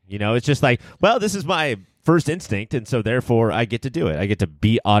this thing. You know, it's just like, well, this is my first instinct, and so therefore I get to do it. I get to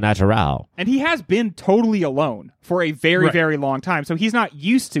be au naturel. And he has been totally alone for a very, very long time. So he's not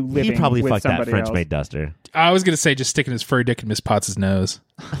used to living He probably with fucked that somebody French else. maid duster. I was going to say just sticking his furry dick in Miss Potts' nose.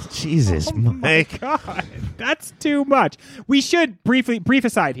 Jesus, Mike. God, that's too much. We should brief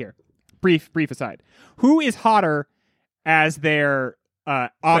aside here. Brief aside. Who is hotter as their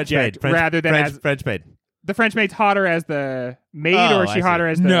object rather than as French maid. the French maid's hotter as the maid, Oh, or is she I see. hotter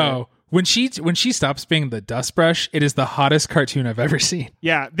as the No. When she stops being the dust brush, it is the hottest cartoon I've ever seen.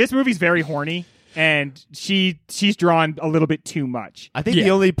 Yeah, this movie's very horny, and she's drawn a little bit too much. I think Yeah.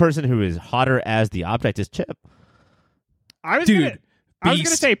 the only person who is hotter as the object is Chip. I was Dude, gonna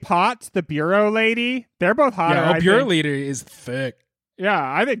Beast. say Potts, the bureau lady. They're both hotter. Yeah, I Bureau think. leader is thick. Yeah,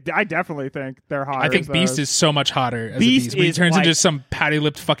 I definitely think they're hotter. I think as Beast those. is so much hotter as Beast a beast. When he is turns like- into some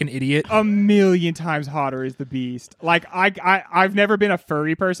patty-lipped fucking idiot. a million times hotter as the Beast. Like I've never been a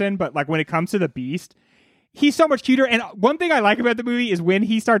furry person, but like when it comes to the Beast, he's so much cuter. And one thing I like about the movie is when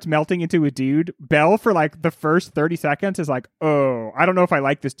he starts melting into a dude, Belle for like the first 30 seconds is like, oh, I don't know if I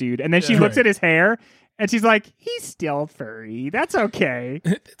like this dude. And then she looks Right. at his hair and she's like, he's still furry. That's okay.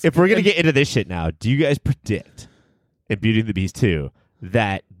 If we're going to get into this shit now, do you guys predict in Beauty and the Beast 2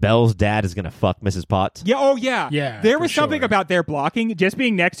 that Belle's dad is going to fuck Mrs. Potts? Yeah, oh yeah. Yeah, There for was something sure. about their blocking, just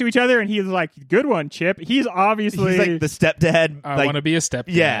being next to each other, and he was like, good one, Chip. He's obviously He's like the stepdad. I like, want to be a stepdad.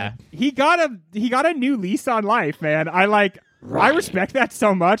 Yeah. he got a new lease on life, man. I respect that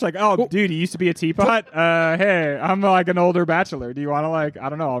so much. Like, oh, dude, he used to be a teapot. Hey, I'm like an older bachelor. Do you want to I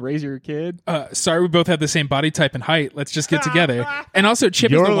don't know, I'll raise your kid? Sorry, we both have the same body type and height. Let's just get together. And also, Chip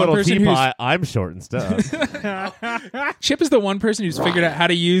You're is the a one little person teapot. I'm short and stuff. Chip is the one person who's figured out how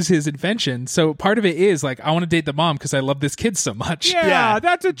to use his invention. So part of it is like, I want to date the mom because I love this kid so much. Yeah,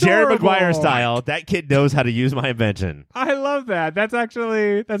 that's adorable. Jerry Maguire style. That kid knows how to use my invention. I love that. That's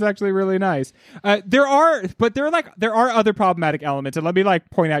actually really nice. There are other problematic elements, and let me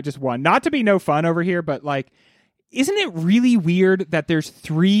point out just one. Not to be no fun over here, but isn't it really weird that there's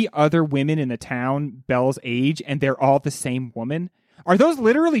 3 other women in the town Belle's age, and they're all the same woman? Are those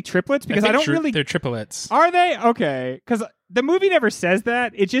literally triplets? Because I don't really. They're triplets. Are they? Okay, because the movie never says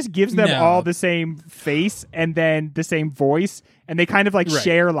that. It just gives them No. all the same face and then the same voice, and they kind of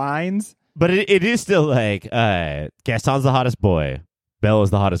share lines. But it is still Gaston's the hottest boy. Belle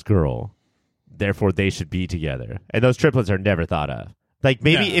is the hottest girl. Therefore, they should be together. And those triplets are never thought of.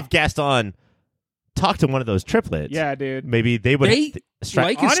 Maybe No. if Gaston talked to one of those triplets, Yeah, dude. maybe they would They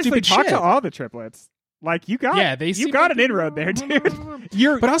like his Honestly, stupid talk shit. to all the triplets. You got, Yeah, they you seem got like- an inroad there, dude.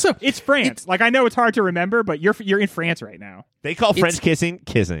 But also, it's France. I know it's hard to remember, but you're in France right now. They call French kissing.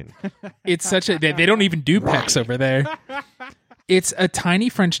 it's such a they don't even do pecs over there. It's a tiny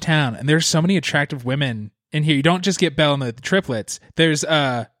French town, and there's so many attractive women in here. You don't just get Belle and the triplets. There's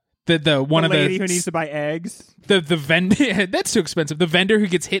The one the of lady the who needs to buy eggs. the vendor that's too expensive. The vendor who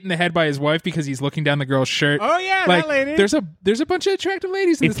gets hit in the head by his wife because he's looking down the girl's shirt. Oh yeah, like that lady. there's a bunch of attractive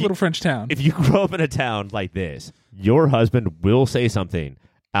ladies in this little French town. If you grow up in a town like this, your husband will say something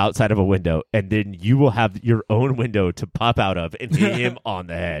outside of a window, and then you will have your own window to pop out of and hit him on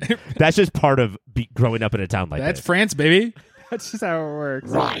the head. That's just part of growing up in a town like That's this. France, baby. That's just how it works.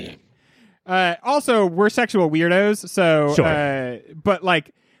 Ryan. Also, we're sexual weirdos, so Sure. but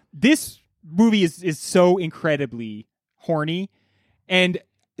like this movie is so incredibly horny, and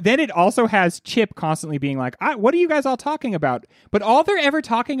then it also has Chip constantly being like, "What are you guys all talking about?" But all they're ever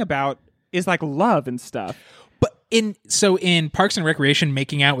talking about is like love and stuff. But in Parks and Recreation,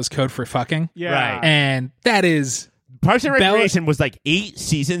 making out was code for fucking. Yeah, Right. And that is Parks and Bella- Recreation was like 8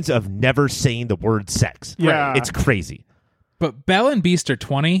 seasons of never saying the word sex. Yeah. It's crazy. But Belle and Beast are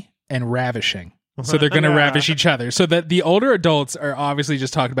 20 and ravishing. So they're going to Yeah. ravish each other. So that the older adults are obviously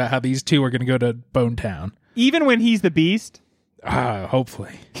just talking about how these two are going to go to Bone Town. even when he's the Beast.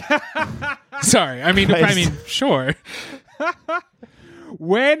 Hopefully. Sorry. I mean, sure.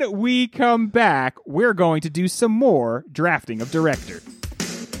 When we come back, we're going to do some more drafting of director.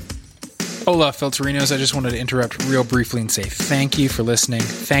 Hola, Filterinos. I just wanted to interrupt real briefly and say thank you for listening.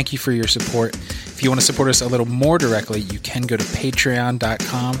 Thank you for your support. If you want to support us a little more directly, you can go to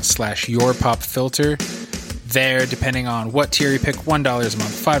patreon.com/yourpopfilter. There, depending on what tier you pick, $1 a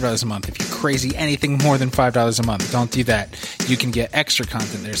month, $5 a month. If you're crazy, anything more than $5 a month, don't do that. You can get extra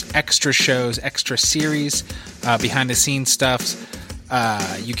content. There's extra shows, extra series, behind-the-scenes stuff.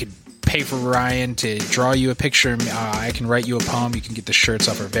 You could pay for Ryan to draw you a picture. I can write you a poem. You can get the shirts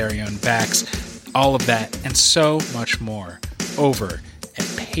off our very own backs. All of that and so much more over at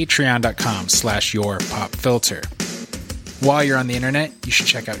patreon.com/yourpopfilter. While you're on the internet, you should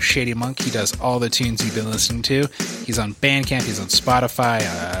check out Shady Monk. He does all the tunes you've been listening to. He's on Bandcamp, he's on Spotify,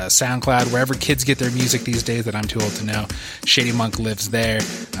 SoundCloud, wherever kids get their music these days that I'm too old to know. Shady Monk lives there.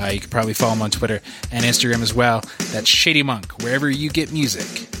 You can probably follow him on Twitter and Instagram as well. That's Shady Monk. Wherever you get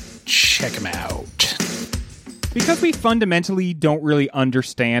music, check him out. Because we fundamentally don't really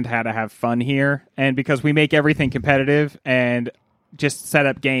understand how to have fun here, and because we make everything competitive and just set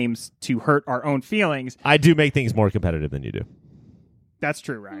up games to hurt our own feelings. I do make things more competitive than you do. That's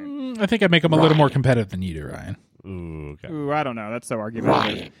true, Ryan. I think I make them a little more competitive than you do, Ryan. Ooh, okay. Ooh, I don't know. That's so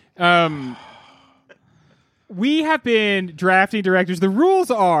argumentative. We have been drafting directors. The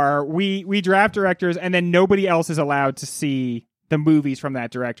rules are we draft directors, and then nobody else is allowed to see the movies from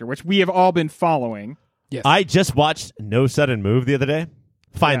that director, which we have all been following. Yes. I just watched No Sudden Move the other day.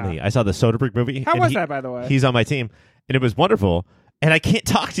 Finally, I saw the Soderbergh movie. How and was that, by the way? He's on my team, and it was wonderful. And I can't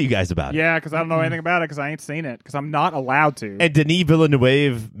talk to you guys about it. Yeah, because I don't know anything about it because I ain't seen it because I'm not allowed to. And Denis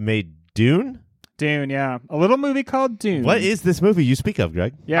Villeneuve made Dune? Dune, yeah. A little movie called Dune. What is this movie you speak of,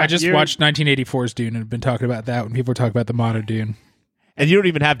 Greg? Yeah, I just you- watched 1984's Dune and have been talking about that when people were talking about the modern Dune. And you don't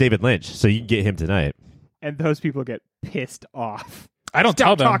even have David Lynch, so you can get him tonight. And those people get pissed off. I don't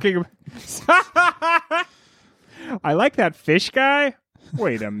tell Stop them. talking. I like that fish guy.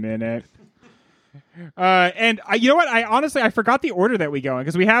 Wait a minute. And you know what? I forgot the order that we go in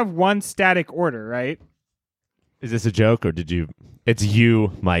because we have one static order, right? Is this a joke, or did you... It's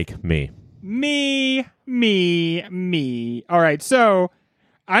you, Mike, me. Me. All right, so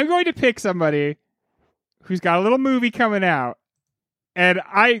I'm going to pick somebody who's got a little movie coming out. And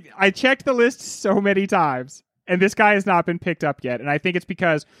I checked the list so many times, and this guy has not been picked up yet. And I think it's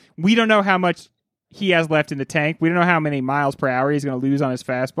because we don't know how much he has left in the tank. We don't know how many miles per hour he's going to lose on his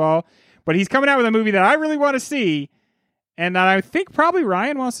fastball. But he's coming out with a movie that I really want to see, and that I think probably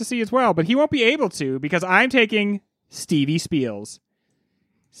Ryan wants to see as well. But he won't be able to because I'm taking Stevie Spiels.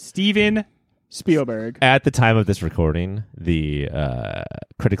 Steven Spielberg. At the time of this recording, the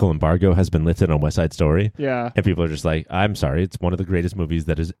critical embargo has been lifted on West Side Story. Yeah. And people are just like, I'm sorry, it's one of the greatest movies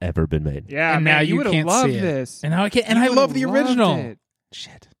that has ever been made. Yeah, And man, now you would have can't loved see it. this. And now I can't. And You I love would've the loved original. it.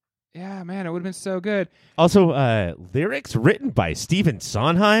 Shit. Yeah, man, it would have been so good. Also, lyrics written by Stephen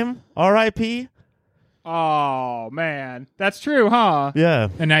Sondheim, R.I.P. Oh, man. That's true, huh? Yeah.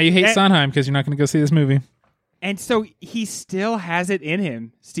 And now you hate And- Sondheim because you're not going to go see this movie. And so he still has it in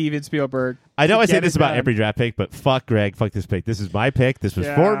him, Steven Spielberg. I know to I say get this it about done. every draft pick, but fuck Greg, fuck this pick. This is my pick. This was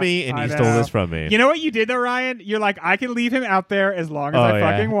Yeah, for me, and I you stole know. this from me. You know what you did though, Ryan? You're like, I can leave him out there as long as Oh, I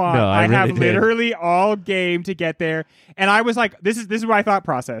yeah. fucking want. No, I have really did. literally all game to get there. And I was like, this is my thought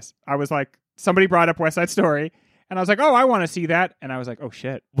process. I was like, somebody brought up West Side Story, and I was like, oh, I want to see that. And I was like, oh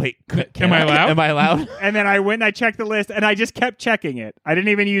shit. Wait, Am I allowed? Am I allowed? And then I went and I checked the list, and I just kept checking it. I didn't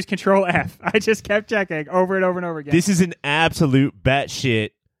even use Control F. I just kept checking over and over and over again. This is an absolute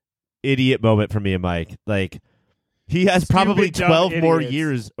batshit idiot moment for me and Mike. Like, He has probably Stupid, dumb 12 more idiots.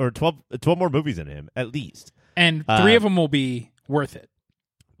 years or 12 more movies in him, at least. And 3 of them will be worth it.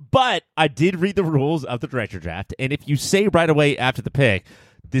 But I did read the rules of the director draft, and if you say right away after the pick,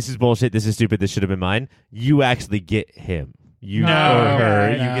 this is bullshit, this is stupid, this should have been mine, you actually get him. You No, or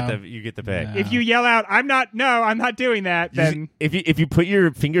her, no. you get the pick. No. If you yell out, I'm not doing that, then If you put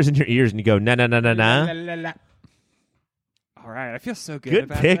your fingers in your ears and you go na na na na na, all right, I feel so good. Good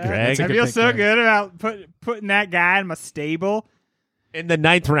about pick, that. Greg. That's a I good feel pick, so Greg. good about putting that guy in my stable. in the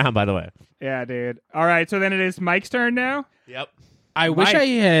 9th round, by the way. Yeah, dude. All right, so then it is Mike's turn now. Yep. I wish Mike. I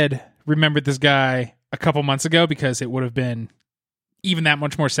had remembered this guy a couple months ago because it would have been even that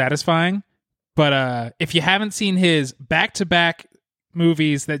much more satisfying. But if you haven't seen his back-to-back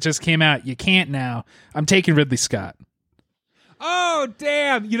movies that just came out, you can't now. I'm taking Ridley Scott. Oh,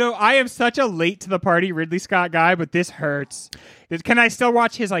 damn. You know, I am such a late to the party Ridley Scott guy, but this hurts. Can I still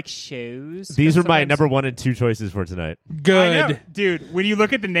watch his, shows? These are my Sometimes- number 1 and 2 choices for tonight. I know. Good. Dude, when you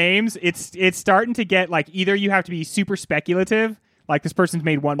look at the names, it's starting to get, either you have to be super speculative, like this person's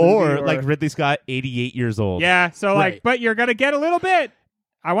made one movie. Or like Ridley Scott, 88 years old. Yeah, so, Right. but you're going to get a little bit.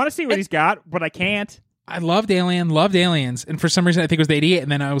 I want to see what he's got, but I can't. I loved Aliens, and for some reason I think it was the 88,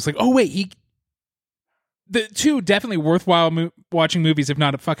 and then I was like, oh wait, the 2 definitely worthwhile watching movies, if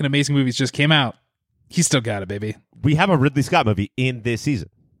not fucking amazing movies, just came out. He's still got it, baby. We have a Ridley Scott movie in this season.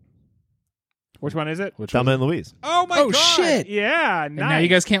 Which one is it? Which Thelma was- and Louise. Oh, my Oh, God. shit. Yeah, and nice. now you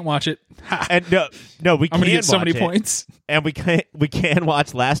guys can't watch it. Ha. And no, we I'm can gonna get so watch many it. points. And we can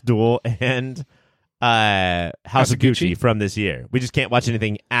watch Last Duel and House of Gucci from this year. We just can't watch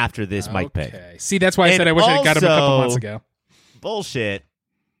anything after this Mike pick. Okay. See, that's why I And said I wish I had got him a couple also- months ago. Bullshit.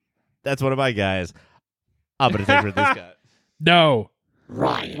 That's one of my guys. I'm gonna take Ridley Scott. No.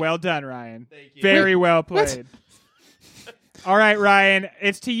 Well done, Ryan. Very well played. All right, Ryan,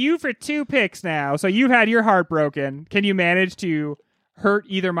 it's to you for 2 picks now. So you've had your heart broken. Can you manage to hurt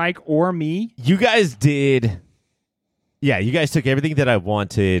either Mike or me? You guys did. Yeah, you guys took everything that I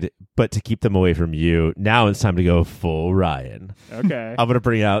wanted, but to keep them away from you, now it's time to go full Ryan. Okay. I'm going to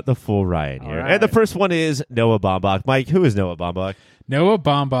bring out the full Ryan here. All And the right. first one is Noah Baumbach. Mike, who is Noah Baumbach? Noah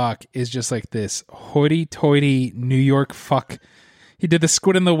Baumbach is just like this hoity-toity New York fuck. He did The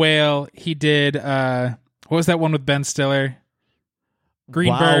Squid and the Whale. He did, what was that one with Ben Stiller?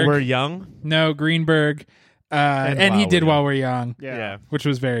 Greenberg. While We're Young. No, Greenberg. And While he did We're While Young. We're Young, Yeah. which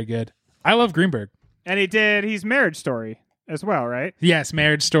was very good. I love Greenberg. And he's Marriage Story as well, right? Yes,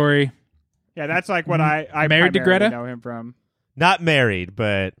 Marriage Story. Yeah, that's like what I Married to primarily Greta? know him from. Not married,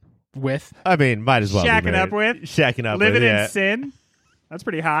 but With I mean, might as well be Shacking married. up with. Shacking up Living with, yeah. in Sin. That's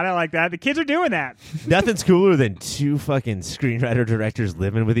pretty hot. I like that. The kids are doing that. Nothing's cooler than 2 fucking screenwriter directors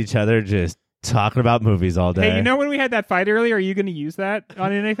living with each other, just talking about movies all day. Hey, you know when we had that fight earlier, are you going to use that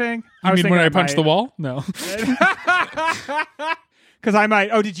on anything? you mean when I punched the wall? No. Because I might.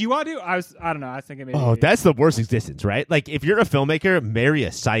 Oh, did you want to? I don't know. I was thinking maybe. Oh, that's the worst existence, right? Like, if you're a filmmaker, marry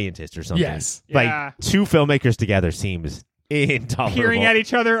a scientist or something. Yes. Like, Yeah. 2 filmmakers together seems intolerable. peering at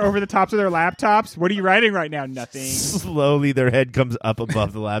each other over the tops of their laptops. What are you writing right now? Nothing. Slowly, their head comes up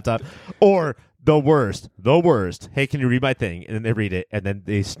above the laptop. Or the worst. Hey, can you read my thing? And then they read it, and then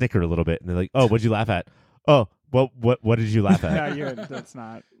they snicker a little bit, and they're like, "Oh, what'd you laugh at? Oh, what did you laugh at?" No, that's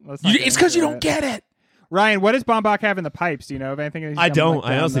not. Let's not get It's because you into don't it. get it. Ryan, what does Baumbach have in the pipes? Do you know of anything? He's I coming, don't. like, I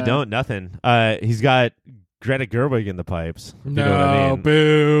down honestly the- don't. Nothing. He's got Greta Gerwig in the pipes. if you know what I mean.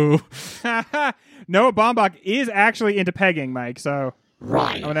 Boo. Noah Baumbach is actually into pegging, Mike. So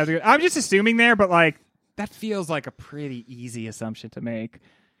right. I'm just assuming there, but that feels like a pretty easy assumption to make.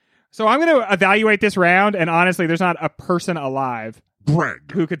 So I'm going to evaluate this round, and honestly, there's not a person alive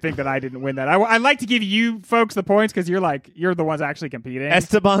Greg. who could think that I didn't win that. I like to give you folks the points because you're the ones actually competing.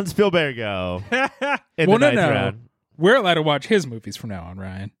 Esteban Spielbergo in Well, the no, ninth no. round. We're allowed to watch his movies from now on,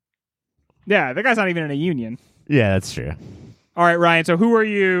 Ryan. Yeah, that guy's not even in a union. Yeah, that's true. All right, Ryan. So who are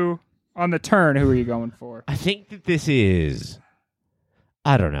you on the turn? Who are you going for? I think that this is.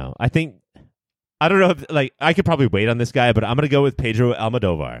 I don't know. I don't know if I could probably wait on this guy, but I'm gonna go with Pedro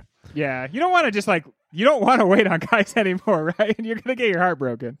Almodovar, Yeah, you don't want to just you don't want to wait on guys anymore, right? You're gonna get your heart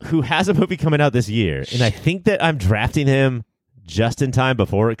broken. who has a movie coming out this year, and I think that I'm drafting him just in time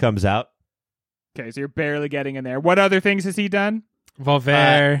before it comes out. Okay, so you're barely getting in there. What other things has he done?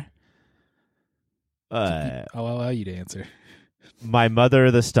 Voltaire. Uh, I'll allow you to answer. My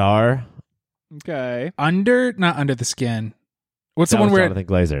Mother, the Star. Okay. Not Under the Skin. What's That the one was where? Jonathan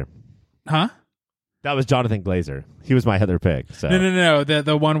Glazer. Huh? That was Jonathan Glazer. He was my other pick. So No.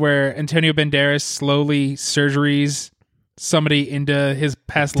 The one where Antonio Banderas slowly surgeries somebody into his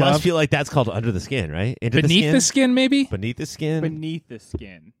past It does love. feel like that's called Under the Skin, right? Into Beneath the Skin, maybe? Beneath the Skin. Beneath the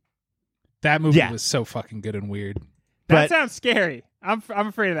Skin. That movie Yeah. was so fucking good and weird. That But sounds scary. I'm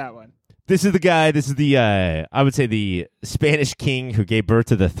afraid of that one. this is the guy. This is the I would say the Spanish king who gave birth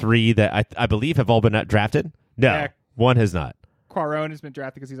to the three that I believe have all been drafted. No, Yeah. one has not. Cuarón has been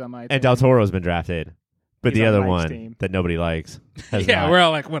drafted because he's on my team. And Del Toro has been drafted, but He's the on other Mike's one team. that nobody likes has Yeah, not. we're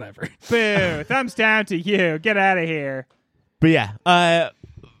all like, whatever. Boo! Thumbs down to you. Get out of here. But yeah,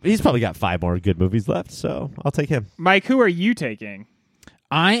 he's probably got 5 more good movies left, so I'll take him. Mike, who are you taking?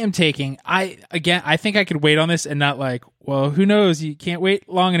 I am taking. I think I could wait on this and not like. Well, who knows? You can't wait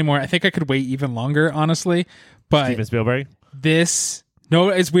long anymore. I think I could wait even longer, honestly. But Steven Spielberg. this, no,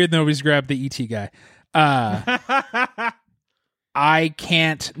 it's weird. Nobody's grabbed the ET guy. I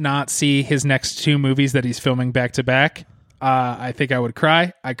can't not see his next 2 movies that he's filming back to back. I think I would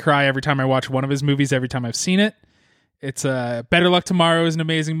cry. I cry every time I watch one of his movies. Every time I've seen it, it's Better Luck Tomorrow is an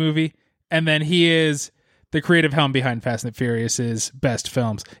amazing movie, and then he is the creative helm behind Fast and Furious's best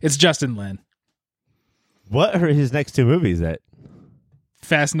films. It's Justin Lin. What are his next 2 movies that?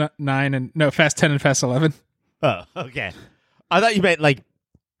 Fast 10 and Fast 11. Oh, okay. I thought you meant like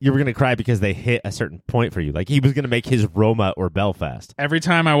you were going to cry because they hit a certain point for you. Like he was going to make his Roma or Belfast. Every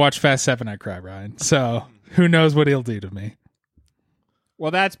time I watch Fast 7, I cry, Ryan. So who knows what he'll do to me.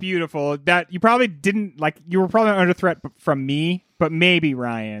 Well, that's beautiful. That you probably didn't like. You were probably under threat from me, but maybe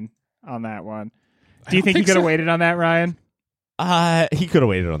Ryan on that one. Do you think you could have waited on that, Ryan? He could have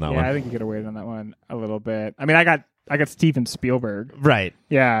waited on that Yeah, one. I think you could have waited on that one a little bit. I mean, I got Steven Spielberg. Right.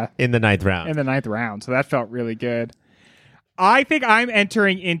 Yeah, In the 9th round. in the 9th round, so that felt really good. I think I'm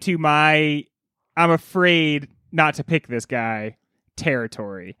entering into my I'm afraid not to pick this guy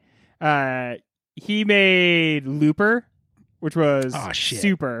territory. He made Looper, which was Oh, shit.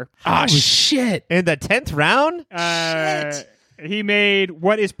 super. Oh, shit. In the 10th round? He made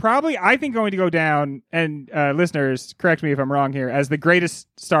what is probably, I think, going to go down, and listeners, correct me if I'm wrong here, as the greatest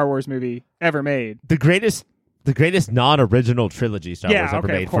Star Wars movie ever made. The greatest non-original trilogy Star Wars ever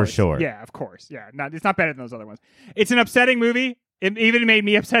okay, made, of course. for sure. Yeah, of course. Yeah, it's not better than those other ones. It's an upsetting movie. It even made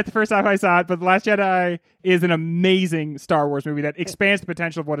me upset the first time I saw it, but The Last Jedi is an amazing Star Wars movie that expands the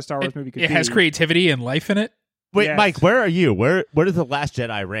potential of what a Star Wars movie could It be. has creativity and life in it. Wait, Yes. Mike, where are you? Where does The Last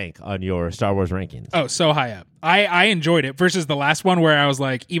Jedi rank on your Star Wars rankings? Oh, so high up. I enjoyed it versus the last one where I was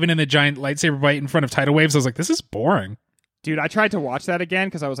like, even in the giant lightsaber fight in front of tidal waves, I was like, this is boring. Dude, I tried to watch that again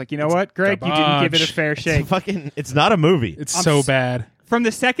because I was like, you know what, Greg, you didn't give it a fair shake. It's not a movie. It's so bad. From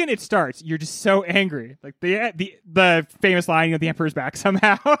the second it starts, you're just so angry. Like the famous line, you know, the Emperor's back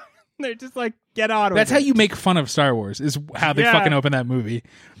somehow. They're just like, get on with That's it. how you make fun of Star Wars, is how they Yeah. fucking open that movie.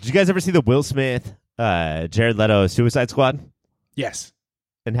 Did you guys ever see the Will Smith, Jared Leto Suicide Squad? Yes.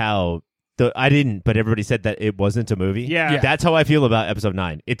 And how I didn't, but everybody said that it wasn't a movie. Yeah. That's how I feel about Episode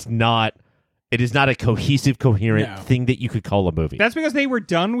 9. It is not a cohesive, coherent No. thing that you could call a movie. That's because they were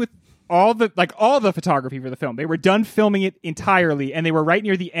done with all the photography for the film. They were done filming it entirely, and they were right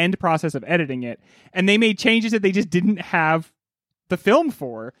near the end process of editing it. And they made changes that they just didn't have the film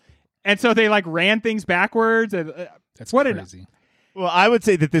for. And so they like ran things backwards. And, That's what an crazy. Well, I would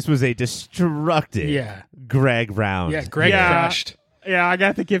say that this was a destructive Yeah. Greg Round. Yeah, Greg Yeah. crushed. Yeah, I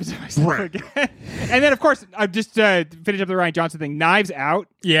got to give it to myself again. And then, of course, I just finish up the Rian Johnson thing. Knives Out.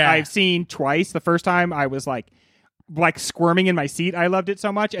 Yeah. I've seen twice. The first time I was like squirming in my seat. I loved it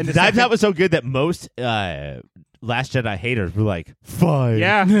so much. And the Knives second, Out was so good that most Last Jedi haters were like, fine.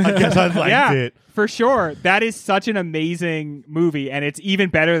 yeah, I guess I liked yeah, it. for sure. That is such an amazing movie, and it's even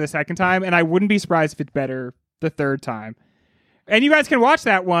better the second time. And I wouldn't be surprised if it's better the third time. And you guys can watch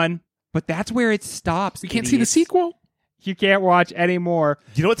that one, but that's where it stops. We can't see the idiots. sequel? You can't watch anymore.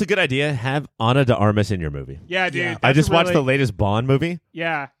 You know what's a good idea? Have Ana de Armas in your movie. Yeah, dude. Yeah. I that's just watched the really- latest Bond movie.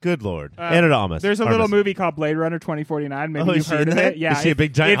 Yeah. Good Lord. Ana de Armas. There's a little Armas. movie called Blade Runner 2049. Maybe Oh, you've is she heard in of that? it. Yeah. Is she a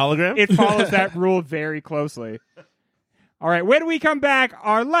big giant hologram? It follows that rule very closely. All right, when we come back,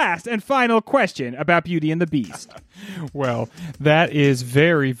 our last and final question about Beauty and the Beast. Well, that is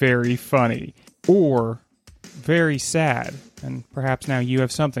very, very funny. Or very sad, and perhaps now you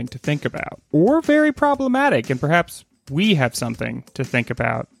have something to think about. Or very problematic, and perhaps we have something to think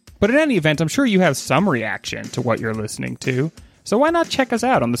about. But in any event, I'm sure you have some reaction to what you're listening to. So why not check us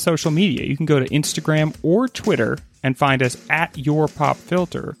out on the social media? You can go to Instagram or Twitter and find us at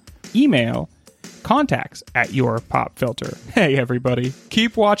YourPopFilter. Email contacts@YourPopFilter. Hey, everybody.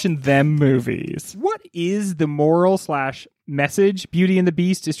 Keep watching them movies. What is the moral / message Beauty and the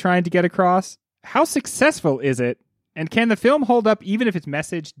Beast is trying to get across? How successful is it? And can the film hold up even if its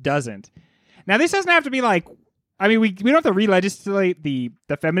message doesn't? Now, this doesn't have to be like... I mean, we don't have to re-legislate the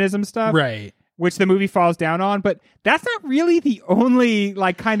feminism stuff. Right. Which the movie falls down on, but that's not really the only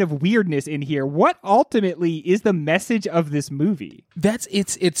like kind of weirdness in here. What ultimately is the message of this movie?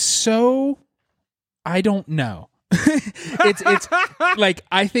 It's so I don't know. it's like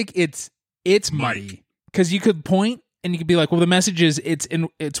I think it's muddy because you could point and you could be like, well, the message is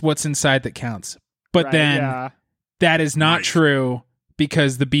it's what's inside that counts, but Right, then yeah. that is not Mike. true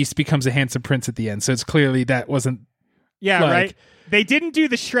because the beast becomes a handsome prince at the end. So it's clearly that wasn't. Yeah, Like- right. They didn't do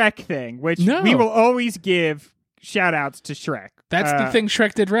the Shrek thing, which No. we will always give shout outs to Shrek. That's the thing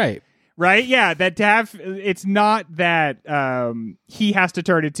Shrek did right. Right? Yeah, that to have it's not that he has to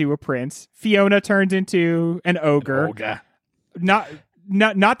turn into a prince. Fiona turns into an ogre. Not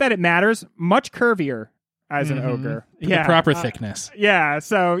that it matters. Much curvier as an ogre. The proper thickness. Yeah,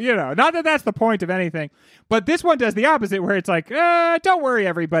 so, not that that's the point of anything. But this one does the opposite, where it's like, don't worry,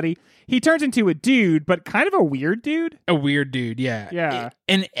 everybody. He turns into a dude, but kind of a weird dude. A weird dude, yeah. Yeah.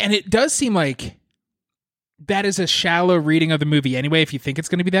 And it does seem like that is a shallow reading of the movie anyway, if you think it's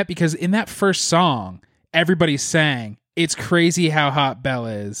going to be that, because in that first song, everybody sang, it's crazy how hot Belle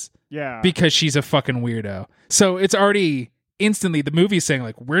is Yeah. because she's a fucking weirdo. So it's already instantly, the movie's saying,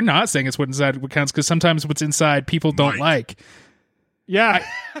 like, we're not saying it's what's inside what counts, because sometimes what's inside people don't like. Yeah.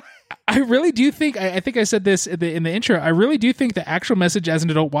 I really do think, I think I said this in the intro, I really do think the actual message as an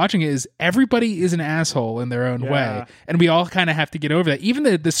adult watching it is everybody is an asshole in their own way. And we all kind of have to get over that. Even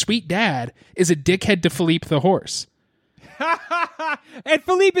the sweet dad is a dickhead to Philippe the horse. And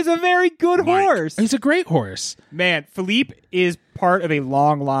Philippe is a very good horse. He's a great horse. Man, Philippe is part of a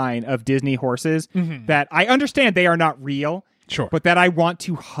long line of Disney horses that I understand they are not real, Sure. but that I want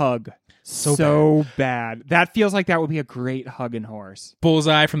to hug so bad. That feels like that would be a great hugging horse.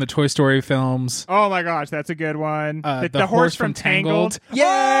 Bullseye from the Toy Story films. Oh my gosh, that's a good one. The horse from Tangled.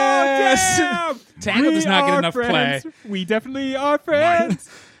 Yes! Oh, damn! Tangled does not get enough friends. play. We definitely are friends.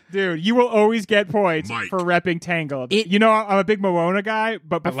 Dude, you will always get points Mike. for repping Tangled. It- I'm a big Moana guy,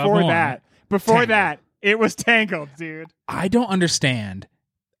 but love before Moana. that, it was Tangled, dude. I don't understand.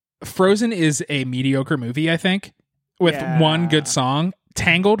 Frozen is a mediocre movie, I think, with Yeah. one good song.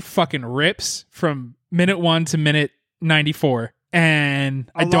 Tangled fucking rips from minute 1 to minute 94.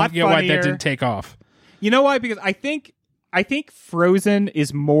 And I lot don't get why that funnier. didn't take off. You know why? Because I think Frozen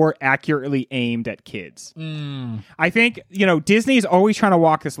is more accurately aimed at kids. I think, Disney's always trying to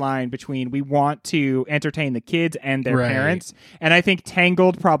walk this line between we want to entertain the kids and their Right. parents. And I think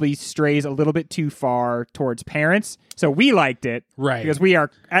Tangled probably strays a little bit too far towards parents. So we liked it. Right. Because we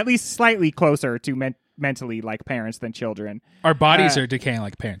are at least slightly closer to mentally like parents than children. Our bodies are decaying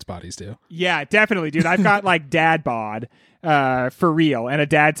like parents' bodies do. Yeah, definitely, dude. I've got like dad bod for real and a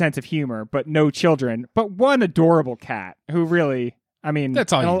dad sense of humor, but no children. But one adorable cat who really,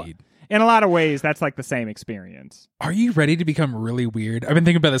 That's all you need. In a lot of ways, that's like the same experience. Are you ready to become really weird? I've been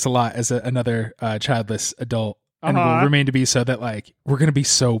thinking about this a lot as another childless adult. And will remain to be so that, like, we're going to be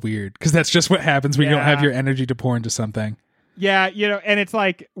so weird. Because that's just what happens when you don't have your energy to pour into something. Yeah, and it's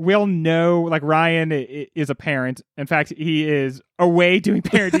like, we'll know, like Ryan is a parent. In fact, he is away doing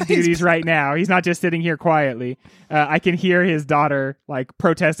parenting duties right now. He's not just sitting here quietly. I can hear his daughter, like,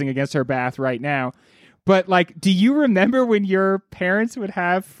 protesting against her bath right now. But, like, do you remember when your parents would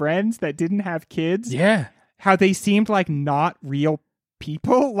have friends that didn't have kids? Yeah. How they seemed like not real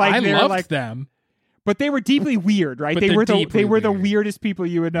people? Like I they're loved like them. But they were deeply weird, right? But They they're were the deeply weird. weirdest people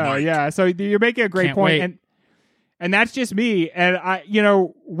you would know. Mike. Yeah. So you're making a great Can't point. wait. And that's just me. And I,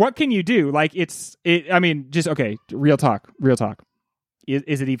 what can you do? Like real talk.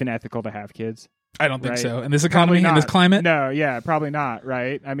 Is it even ethical to have kids? I don't think Right. so. In this Probably economy, in this not. climate, No, yeah, probably not,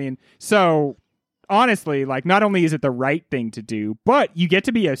 right? So honestly, like, not only is it the right thing to do, but you get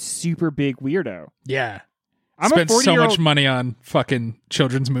to be a super big weirdo. yeah. I'm Spent a so 40-year-old much money on fucking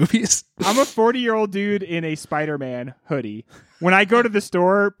children's movies. I'm a 40-year-old dude in a Spider-Man hoodie. When I go to the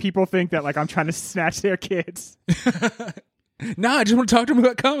store, people think that like I'm trying to snatch their kids. No, I just want to talk to them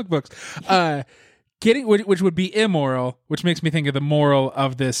about comic books. Which would be immoral, which makes me think of the moral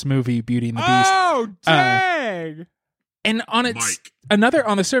of this movie, Beauty and the Beast. Oh, dang! And on its Mike. another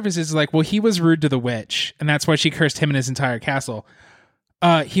on the surface is like, well, he was rude to the witch, and that's why she cursed him and his entire castle.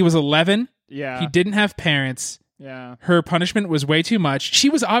 He was 11. Yeah. He didn't have parents. Yeah. Her punishment was way too much. She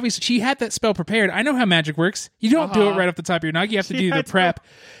had that spell prepared. I know how magic works. You don't do it right off the top of your noggin. You have to do the had to- prep.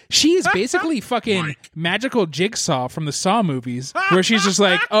 She is basically fucking Mike. magical Jigsaw from the Saw movies, where she's just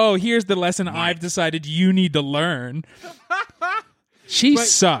like, oh, here's the lesson I've decided you need to learn. She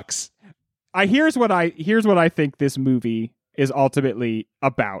sucks. Here's what I think this movie is ultimately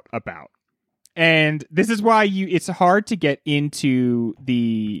about. And this is why it's hard to get into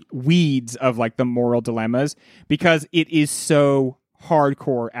the weeds of like the moral dilemmas because it is so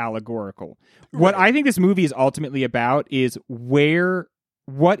hardcore allegorical. What I think this movie is ultimately about is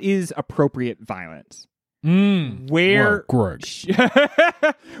what is appropriate violence. Where Greg.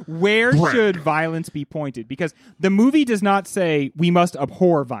 where should violence be pointed? Because the movie does not say we must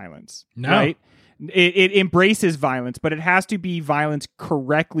abhor violence. No. Right? It embraces violence, but it has to be violence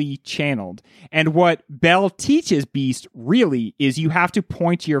correctly channeled. And what Belle teaches Beast really is you have to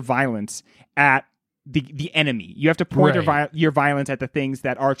point your violence at the enemy. You have to point your violence at the things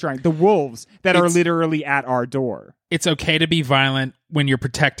that are trying, the wolves that are literally at our door. It's okay to be violent when you're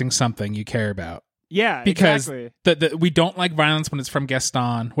protecting something you care about. Yeah, because exactly. we don't like violence when it's from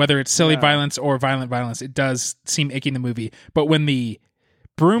Gaston, whether it's silly violence or violent violence. It does seem icky in the movie. But when the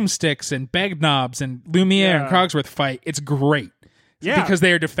broomsticks and Bagnobs and Lumiere and Cogsworth fight, it's great. Yeah. Because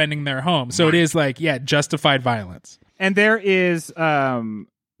they are defending their home. So it is like, justified violence. And there is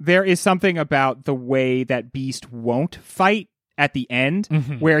something about the way that Beast won't fight at the end,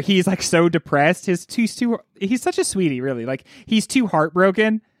 where he's like so depressed. He's such a sweetie, really. Like he's too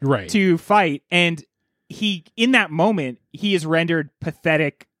heartbroken to fight, and he in that moment he is rendered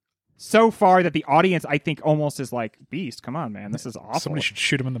pathetic so far that the audience, I think, almost is like, Beast, come on, man, this is awful. Somebody should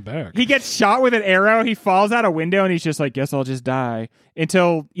shoot him in the back. He gets shot with an arrow. He falls out a window, and he's just like, guess I'll just die.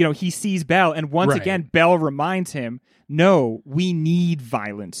 Until he sees Belle, and once again, Belle reminds him, no, we need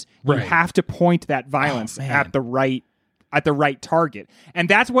violence. You have to point that violence at the right target. And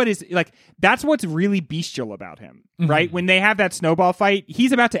that's what's really bestial about him, right? When they have that snowball fight,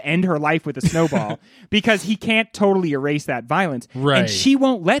 he's about to end her life with a snowball because he can't totally erase that violence. Right. And she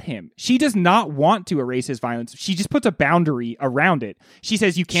won't let him. She does not want to erase his violence. She just puts a boundary around it. She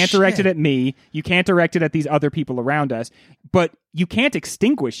says, you can't direct it at me. You can't direct it at these other people around us, but you can't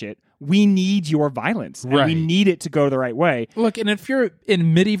extinguish it. We need your violence. And we need it to go the right way. Look, and if you're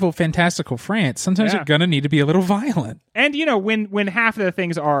in medieval fantastical France, sometimes you're going to need to be a little violent. And, when half of the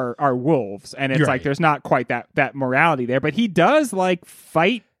things are wolves, and it's like there's not quite that morality there, but he does,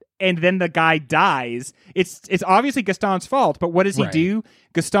 fight, and then the guy dies. It's obviously Gaston's fault, but what does he do?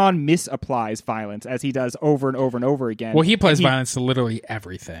 Gaston misapplies violence, as he does over and over and over again. Well, he applies violence to literally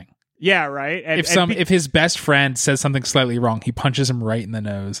everything. Yeah, right? And, if his best friend says something slightly wrong, he punches him right in the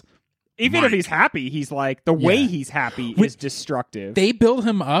nose. Even if he's happy, he's like, the way he's happy is destructive. They build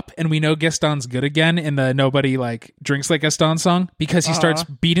him up, and we know Gaston's good again in the Nobody Drinks Like Gaston song, because he starts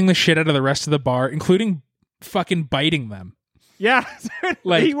beating the shit out of the rest of the bar, including fucking biting them. Yeah.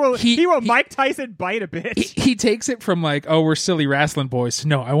 he will Mike Tyson bite a bitch. He takes it from we're silly wrestling boys to,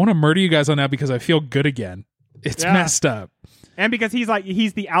 no, I want to murder you guys on now because I feel good again. It's messed up. And because he's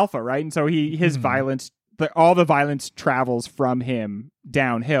the alpha, right? And so his violence, all the violence travels from him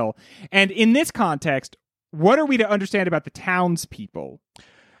downhill. And in this context, what are we to understand about the townspeople?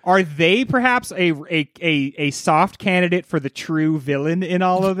 Are they perhaps a soft candidate for the true villain in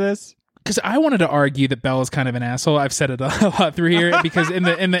all of this? Because I wanted to argue that Belle is kind of an asshole. I've said it a lot through here, because in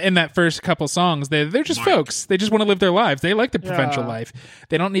that first couple songs, they're just folks. They just want to live their lives. They like the provincial life.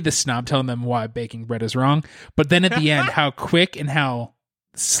 They don't need the snob telling them why baking bread is wrong. But then at the end, how quick and how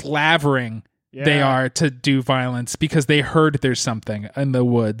slavering they are to do violence because they heard there's something in the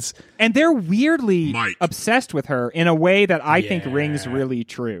woods. And they're weirdly obsessed with her in a way that I think rings really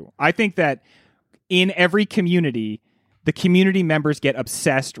true. I think that in every community, the community members get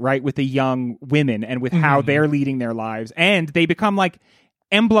obsessed, right, with the young women and with how they're leading their lives. And they become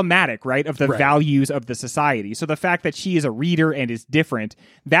emblematic, right, of the values of the society. So the fact that she is a reader and is different,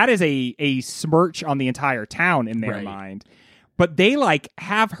 that is a smirch on the entire town in their mind. But they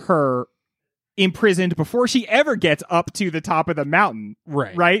have her imprisoned before she ever gets up to the top of the mountain.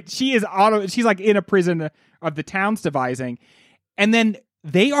 Right? She's in a prison of the town's devising. And then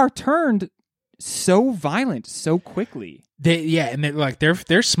they are turned so violent so quickly. And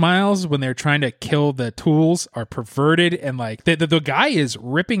their smiles when they're trying to kill the tools are perverted, and the guy is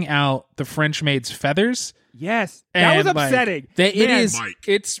ripping out the French maid's feathers. Yes, that was upsetting.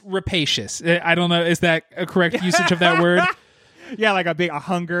 It's rapacious. I don't know, is that a correct usage of that word? Yeah, a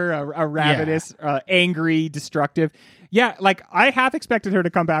hunger, a ravenous, angry, destructive. Yeah, I half expected her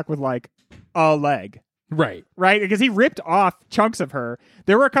to come back with a leg. Right. Because he ripped off chunks of her.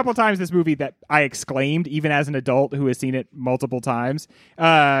 There were a couple times this movie that I exclaimed, even as an adult who has seen it multiple times.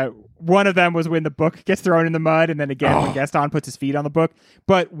 One of them was when the book gets thrown in the mud, and then again when Gaston puts his feet on the book.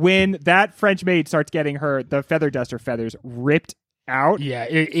 But when that French maid starts getting the feather duster feathers ripped out,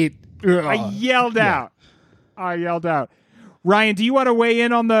 I yelled out. Ryan, do you want to weigh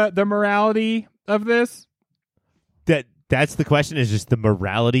in on the morality of this? That's the question, is just the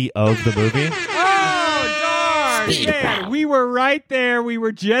morality of the movie? Man, we were right there. We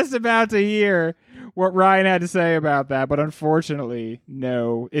were just about to hear what Ryan had to say about that, but unfortunately,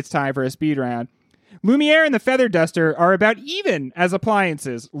 no. It's time for a speed round. Lumiere and the Feather Duster are about even as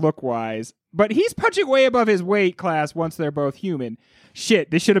appliances look-wise. but he's punching way above his weight class once they're both human.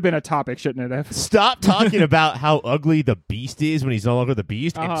 Shit, this should have been a topic, shouldn't it have? Stop talking about how ugly the Beast is when he's no longer the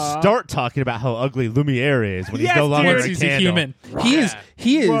Beast, and start talking about how ugly Lumiere is when he's no longer dude. a He's candle. a human.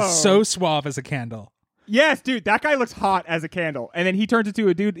 He is Whoa. so suave as a candle. Yes, dude, that guy looks hot as a candle, and then he turns into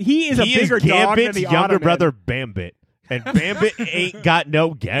a dude. He is a He is bigger dog than Gambit's the younger Ottoman. brother, Bambit. And Bambit ain't got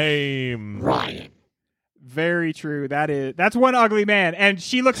no game. Very true. That's one ugly man. And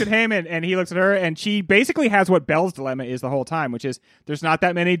she looks at him and he looks at her, and she basically has what Belle's dilemma is the whole time, which is there's not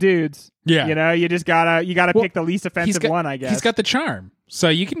that many dudes. Yeah. You know, you just gotta pick the least offensive one, I guess. He's got the charm, so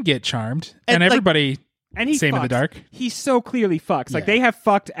you can get charmed, and like- everybody. and he same in the fucks. dark. He so clearly fucks. Like Yeah. they have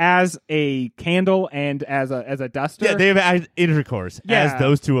fucked as a candle and as a duster. Yeah, they have had intercourse Yeah. as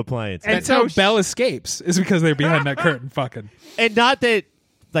those two appliances. And That's so how Belle escapes, is because they're behind that curtain fucking. And not that,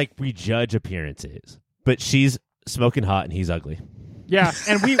 like, we judge appearances, but she's smoking hot and he's ugly. Yeah,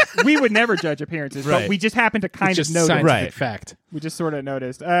 and we would never judge appearances, but Right. we just happen to kind It's of just notice. scientific Right. fact. We just sort of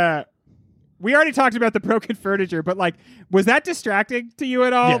noticed. We already talked about the broken furniture, but like, was that distracting to you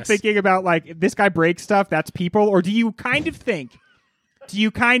at all? Yes. Thinking about like this guy breaks stuff, that's people, or do you kind of think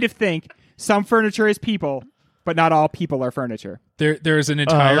some furniture is people, but not all people are furniture? There's an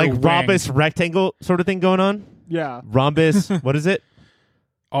entire Like wing. rhombus rectangle sort of thing going on? Yeah. Rhombus, what is it?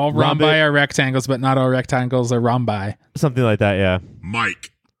 All rhombi- rhombi are rectangles, but not all rectangles are rhombi. Something like that, yeah. Mike.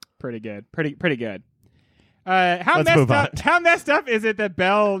 Pretty good. Pretty good. How Let's move on. How messed up is it that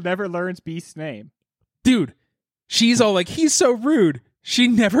Belle never learns Beast's name? Dude, she's all like, he's so rude. She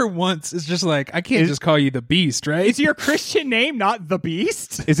never once is just like, I can't just call you the Beast, right? Is your Christian name not the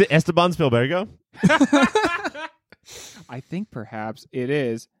Beast? Is it Esteban Spielbergo? I think perhaps it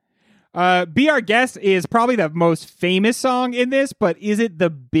is. Be Our Guest is probably the most famous song in this, but is it the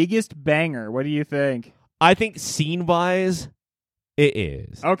biggest banger? What do you think? I think scene-wise, it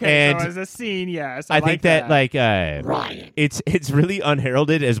is. Okay, and so as a scene, yes. I think that like it's really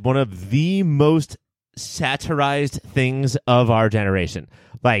unheralded as one of the most satirized things of our generation.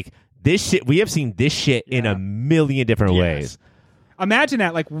 Like this shit, we have seen this shit in a million different ways. Imagine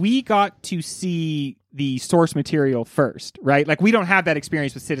that, like, we got to see the source material first, right? Like, we don't have that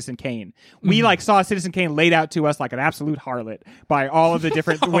experience with Citizen Kane. We, like, saw Citizen Kane laid out to us like an absolute harlot by all of the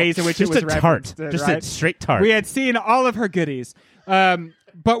different ways in which it Just was a tart, referenced. just right? a straight tart. We had seen all of her goodies.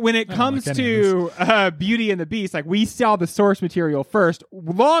 But when it comes like to Beauty and the Beast, like, we saw the source material first,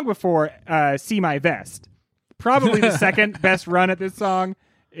 long before See My Vest. Probably the second best run at this song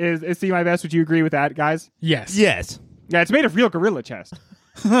is See My Vest. Would you agree with that, guys? Yes. Yes. Yeah, it's made of real gorilla chest.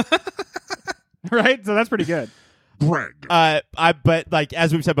 Right? So that's pretty good. Greg. But like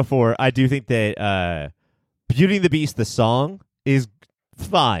as we've said before, I do think that Beauty and the Beast, the song, is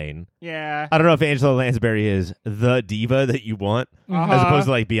fine. Yeah. I don't know if Angela Lansbury is the diva that you want, as opposed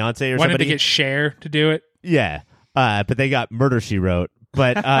to like Beyonce or Why didn't somebody. they get Cher to do it? Yeah, but they got Murder, She Wrote.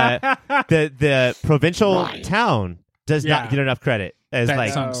 But the provincial town does Yeah. not get enough credit as That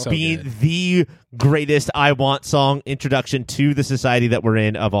like song's so being good. the greatest I Want song introduction to the society that we're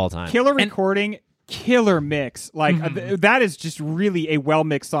in of all time. Killer recording, killer mix. Like, that is just really a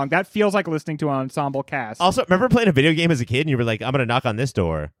well-mixed song. That feels like listening to an ensemble cast. Also, remember playing a video game as a kid and you were like, I'm going to knock on this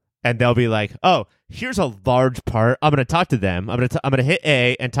door. And they'll be like, oh, here's a large part. I'm going to talk to them. I'm going to hit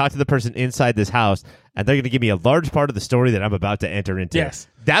A and talk to the person inside this house. And they're going to give me a large part of the story that I'm about to enter into. Yes.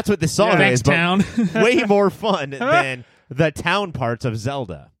 That's what this song Thanks, is. But town. way more fun than the town parts of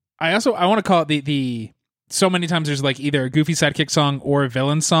Zelda. I want to call it the so many times there's like either a goofy sidekick song or a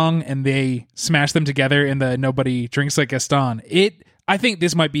villain song, and they smash them together in the Nobody Drinks Like Gaston. I think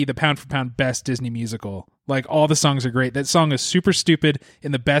this might be the pound for pound best Disney musical. Like, all the songs are great. That song is super stupid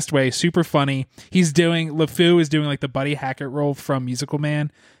in the best way, super funny. LeFou is doing like the Buddy Hackett role from Musical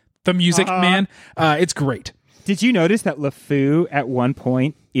Man, the Music Man. It's great. Did you notice that LeFou at one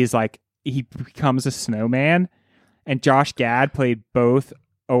point is like, he becomes a snowman, and Josh Gad played both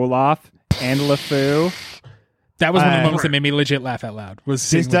Olaf and LeFou? That was one of the moments that made me legit laugh out loud, was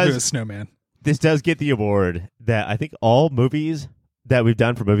seeing does- LeFou as Snowman. This does get the award that I think all movies that we've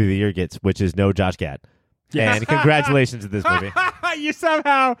done for Movie of the Year gets, which is no Josh Gad. And congratulations to this movie. You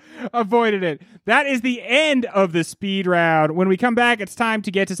somehow avoided it. That is the end of the speed round. When we come back, it's time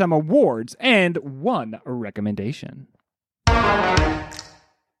to get to some awards and one recommendation.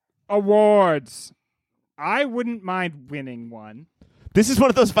 Awards. I wouldn't mind winning one. This is one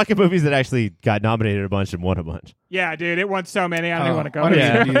of those fucking movies that actually got nominated a bunch and won a bunch. Yeah, dude, it won so many. I don't even want to go Why did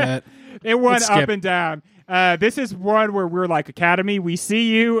into you it. do that? It went Let's up skip. and down. This is one where we're like, Academy, we see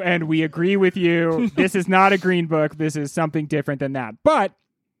you and we agree with you. This is not a Green Book. This is something different than that. But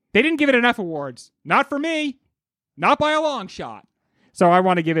they didn't give it enough awards. Not for me. Not by a long shot. So I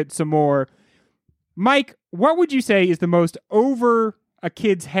want to give it some more. Mike, what would you say is the most over a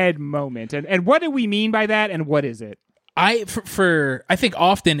kid's head moment? And what do we mean by that, and what is it? I think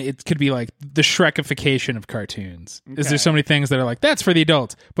often it could be like the Shrekification of cartoons. Is there so many things that are like, that's for the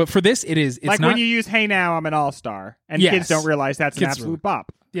adults. But for this, it's like not. When you use Hey Now, I'm an All-Star, and Yes. kids don't realize that's an Kids absolute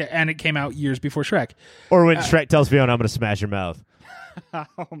bop. Yeah, and it came out years before Shrek. Or when Shrek tells Fiona, I'm going to smash your mouth.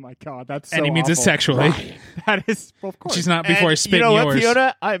 Oh my God, that's so And he means it awful. sexually. That is, well, of course. She's not before I And spit you know yours. what,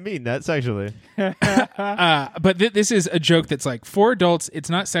 Fiona? I mean that sexually. But this is a joke that's like, for adults, it's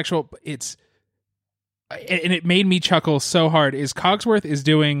not sexual. And it made me chuckle so hard. Is Cogsworth is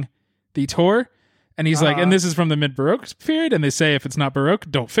doing the tour, and he's like, and this is from the mid-Baroque period, and they say if it's not Baroque,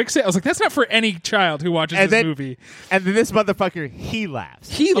 don't fix it. I was like, that's not for any child who watches this movie. And then this motherfucker, he laughs.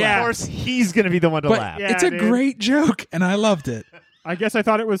 He Of laughs. course, he's going to be the one to But laugh. Yeah, it's a dude. great joke, and I loved it. I guess I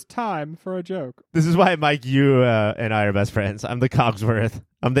thought it was time for a joke. This is why, Mike, you and I are best friends. I'm the Cogsworth.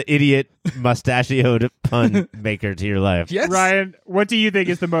 I'm the idiot mustachioed pun maker to your life. Yes. Ryan, what do you think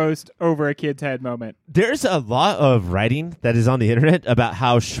is the most over a kid's head moment? There's a lot of writing that is on the internet about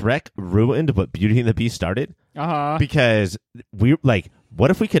how Shrek ruined what Beauty and the Beast started. Uh-huh. Because what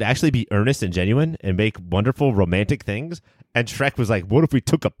if we could actually be earnest and genuine and make wonderful romantic things? And Shrek was like, what if we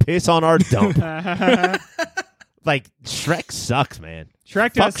took a piss on our dump? Like, Shrek sucks, man.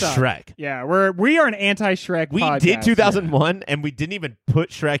 Shrek does Fuck suck. Shrek. Yeah, we are an anti-Shrek We podcast. did 2001, and we didn't even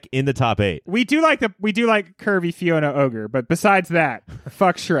put Shrek in the top 8. We do like curvy Fiona Ogre, but besides that,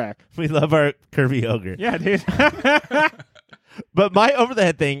 fuck Shrek. We love our curvy ogre. Yeah, dude. But my over the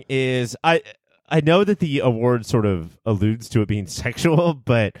head thing is I know that the award sort of alludes to it being sexual,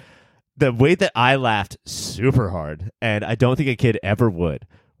 but the way that I laughed super hard, and I don't think a kid ever would,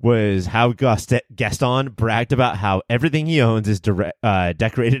 was how Gaston bragged about how everything he owns is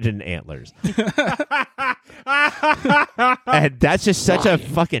decorated in antlers. And that's just such a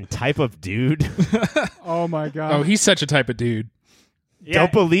fucking type of dude. Oh my God. Oh, he's such a type of dude. Yeah,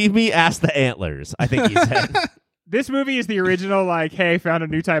 Don't believe me? Ask the antlers, I think he said. this movie is the original, like, hey, found a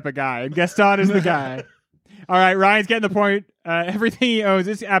new type of guy, and Gaston is the guy. All right, Ryan's getting the point. Everything he owns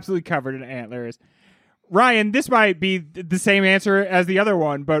is absolutely covered in antlers. Ryan, this might be the same answer as the other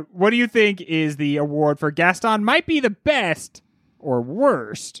one, but what do you think is the award for Gaston might be the best or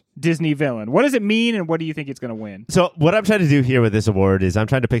worst Disney villain? What does it mean, and what do you think it's going to win? So what I'm trying to do here with this award is I'm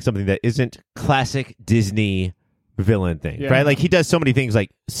trying to pick something that isn't classic Disney villain thing, Yeah. right? Like, he does so many things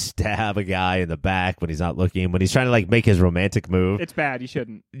like stab a guy in the back when he's not looking, when he's trying to like make his romantic move. It's bad. You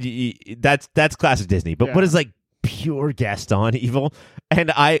shouldn't. That's classic Disney. But Yeah. what is like pure Gaston evil?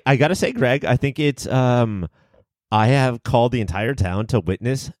 And I gotta say, Greg, I think it's I have called the entire town to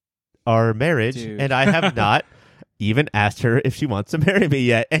witness our marriage, Dude. and I have not even asked her if she wants to marry me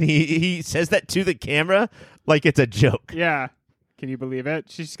yet. And he says that to the camera like it's a joke. Yeah. Can you believe it?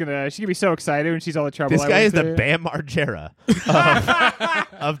 She's gonna be so excited when she's all the trouble. This I guy went is the through. Bam Margera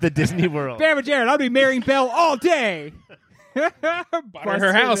of the Disney world. Bam and Jared, I'll be marrying Belle all day. Bought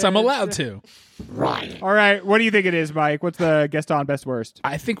her house. I'm allowed to. All right, what do you think it is, Mike? What's the Gaston best worst?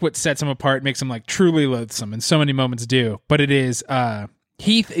 I think what sets him apart makes him like truly loathsome, and so many moments do. But it is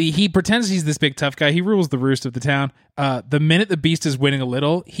he pretends he's this big tough guy. He rules the roost of the town. The minute the Beast is winning a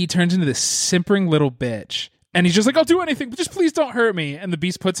little, he turns into this simpering little bitch. And he's just like, I'll do anything, but just please don't hurt me. And the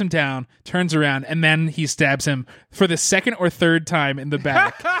Beast puts him down, turns around, and then he stabs him for the second or third time in the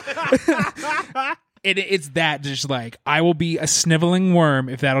back. It's that just like, I will be a sniveling worm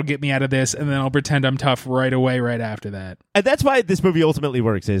if that'll get me out of this, and then I'll pretend I'm tough right away right after that. And that's why this movie ultimately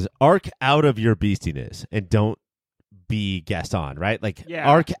works, is arc out of your beastiness and don't be Gaston, right? Like, Yeah.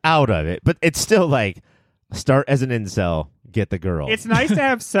 arc out of it. But it's still like, start as an incel, get the girl. It's nice to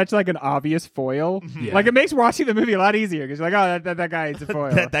have such like an obvious foil. Yeah. Like, it makes watching the movie a lot easier because you're like, oh, that guy is a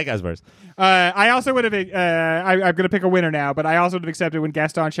foil. that guy's worse. I also would have. I'm going to pick a winner now, but I also would have accepted when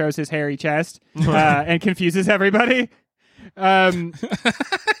Gaston shows his hairy chest and confuses everybody. I'm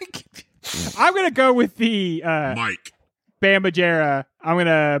going to go with the Mike. Bam Margera. I'm going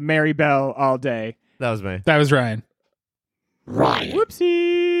to marry Belle all day. That was me. That was Ryan.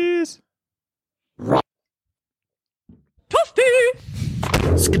 Whoopsies.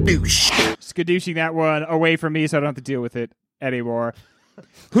 Skadooshing that one away from me so I don't have to deal with it anymore.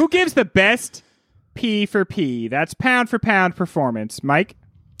 Who gives the best P for P? That's pound for pound performance. Mike?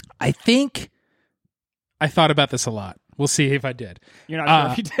 I think I thought about this a lot. We'll see if I did. You're not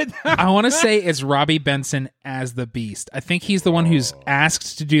sure if you did that. I want to say it's Robbie Benson as the Beast. I think he's the one who's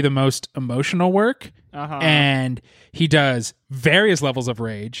asked to do the most emotional work. And he does various levels of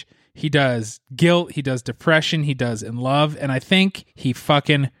rage. He does guilt. He does depression. He does in love. And I think he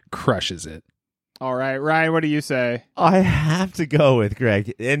fucking crushes it. All right, Ryan, what do you say? I have to go with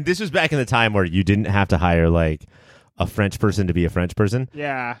Greg. And this was back in the time where you didn't have to hire like a French person to be a French person.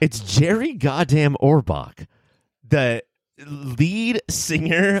 Yeah. It's Jerry goddamn Orbach, the lead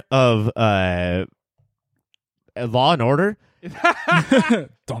singer of Law and Order.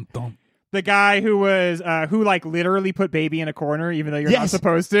 Dun, dun. The guy who was who like literally put Baby in a corner, even though you're not Yes.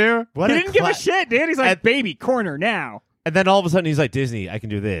 supposed to. What He a didn't give a cla- shit, dude. He's like, And- Baby, corner now. And then all of a sudden he's like, Disney, I can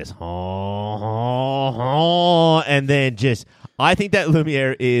do this. And then just, I think that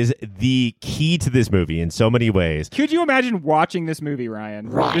Lumiere is the key to this movie in so many ways. Could you imagine watching this movie,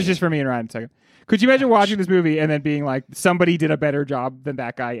 Ryan? This is just for me and Ryan a second. Could you imagine watching this movie and then being like, somebody did a better job than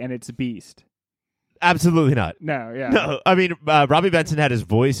that guy, and it's Beast? Absolutely not. No, yeah. No, I mean, Robbie Benson had his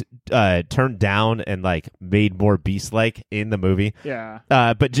voice turned down and like made more beast-like in the movie. Yeah.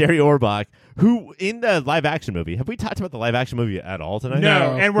 But Jerry Orbach, who in the live-action movie, have we talked about the live-action movie at all tonight?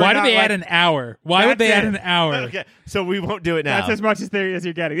 No. And we're why not did they like- add an hour? Why would That's they add it. an hour? Okay, so we won't do it now. That's as much as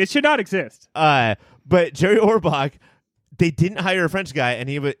you're getting. It should not exist. But Jerry Orbach, they didn't hire a French guy, and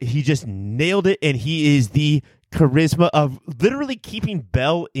he just nailed it, and he is the charisma of literally keeping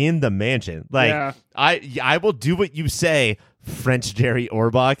Belle in the mansion. Like, Yeah. I will do what you say, French Jerry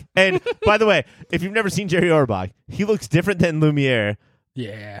Orbach. And by the way, if you've never seen Jerry Orbach, he looks different than Lumiere.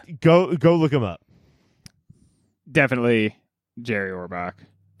 Yeah. Go look him up. Definitely Jerry Orbach.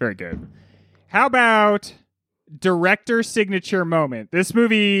 Very good. How about director signature moment? This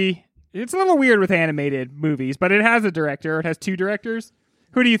movie, it's a little weird with animated movies, but it has a director. It has two directors.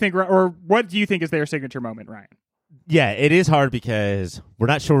 Who do you think, or what do you think is their signature moment, Ryan? Yeah, it is hard because we're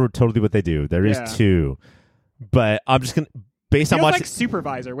not sure totally what they do. There is Yeah. two, but I'm just gonna based on Feels watching. like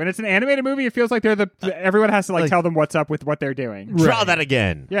supervisor. When it's an animated movie, it feels like they're everyone has to like tell them what's up with what they're doing. Draw that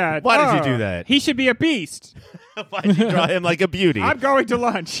again. Yeah. Why did oh, you do that? He should be a beast. Why did you draw him like a beauty? I'm going to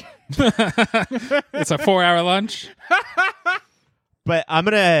lunch. It's a 4-hour lunch. But I'm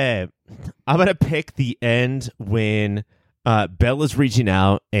gonna pick the end when Bella's reaching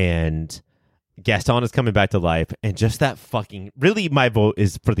out and Gaston is coming back to life, and just that fucking really my vote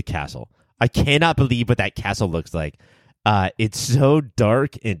is for the castle. I cannot believe what that castle looks like. It's so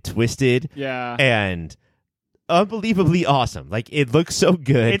dark and twisted Yeah. and unbelievably awesome. Like, it looks so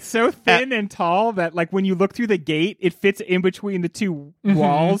good. It's so thin and tall that, like, when you look through the gate, it fits in between the two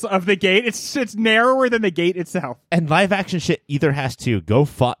walls of the gate. It's narrower than the gate itself. And live action shit either has to go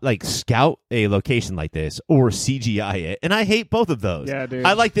scout a location like this or CGI it, and I hate both of those. Yeah, dude.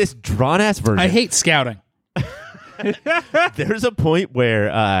 I like this drawn ass version. I hate scouting. There's a point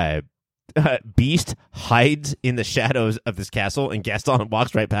where Beast hides in the shadows of this castle, and Gaston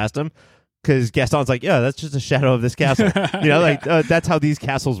walks right past him. Because Gaston's like, yeah, that's just a shadow of this castle. You know, like that's how these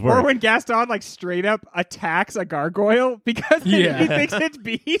castles work. Or when Gaston, like, straight up attacks a gargoyle because he thinks it's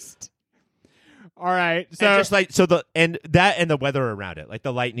Beast. All right. So, and just like and the weather around it, like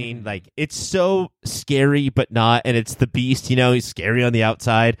the lightning, like it's so scary but not, and it's the Beast. You know, he's scary on the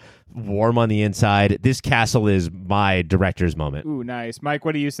outside, warm on the inside. This castle is my director's moment. ooh, nice. Mike,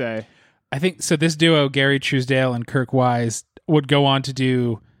 what do you say? I think so. This duo, Gary Truesdale and Kirk Wise, would go on to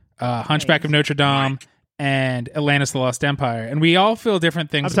do Hunchback of Notre Dame and Atlantis: The Lost Empire, and we all feel different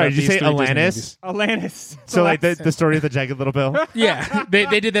things. I'm sorry, about did you these say three Disney Atlantis? movies. Atlantis. So like the story of the Jagged Little Pill. Yeah,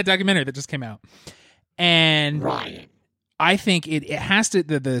 they did that documentary that just came out, and I think it has to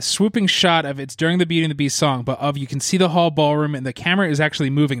the swooping shot of it's during the Beauty and the Beast song, but you can see the hall ballroom and the camera is actually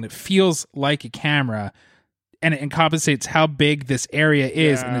moving and it feels like a camera, and it compensates how big this area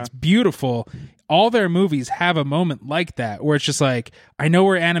is, and it's beautiful. All their movies have a moment like that where it's just like, I know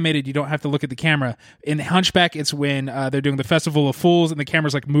we're animated, you don't have to look at the camera. In Hunchback, it's when they're doing the Festival of Fools and the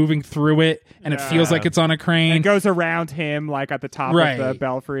camera's like moving through it and it feels like it's on a crane. And it goes around him, like, at the top Right. of the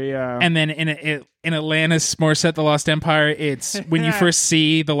belfry. And then in Atlantis, Morissette, The Lost Empire, it's when you first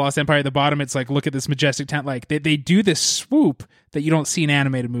see The Lost Empire at the bottom, it's like, look at this majestic tent. Like, they do this swoop that you don't see in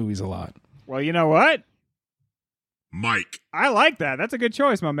animated movies a lot. Well, you know what? Mike. I like that. That's a good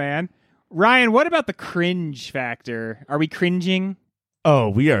choice, my man. Ryan, what about the cringe factor? Are we cringing? Oh,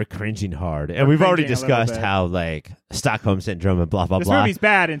 we are cringing hard, and We're we've already cringing a little discussed bit. how like Stockholm Syndrome and blah blah This blah. movie's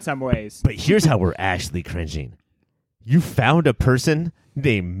bad in some ways. But here's how we're actually cringing. You found a person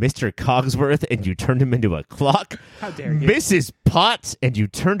named Mr. Cogsworth and you turned him into a clock. How dare you? Mrs. Potts and you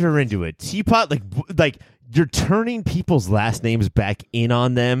turned her into a teapot. Like you're turning people's last names back in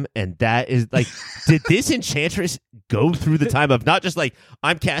on them, and that is like, did this enchantress go through the time of not just like,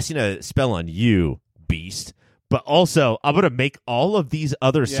 I'm casting a spell on you, Beast, but also I'm going to make all of these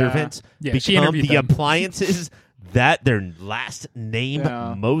other servants Yeah, she become interviewed the them. appliances that their last name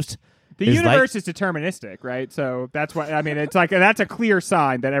Yeah. most The universe is deterministic, right? So that's why. I mean, it's like that's a clear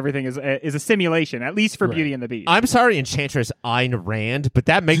sign that everything is a simulation, at least for Beauty and the Beast. I'm sorry, Enchantress Ayn Rand, but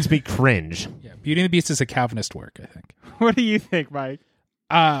that makes me cringe. Yeah, Beauty and the Beast is a Calvinist work, I think. What do you think, Mike?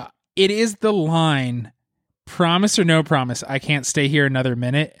 It is the line, promise or no promise, I can't stay here another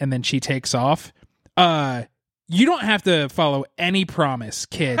minute, and then she takes off. You don't have to follow any promise,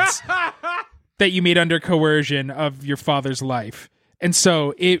 kids, that you made under coercion of your father's life. And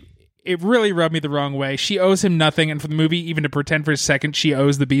so it really rubbed me the wrong way. She owes him nothing, and for the movie, even to pretend for a second she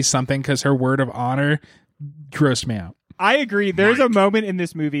owes the Beast something because her word of honor grossed me out. I agree. There's a moment in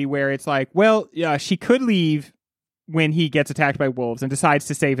this movie where it's like, well, yeah, she could leave when he gets attacked by wolves and decides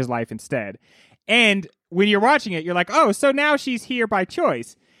to save his life instead. And when you're watching it, you're like, oh, so now she's here by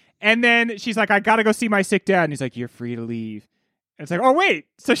choice. And then she's like, I gotta go see my sick dad. And he's like, you're free to leave. And it's like, oh, wait,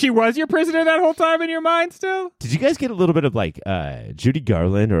 so she was your prisoner that whole time in your mind still? Did you guys get a little bit of like Judy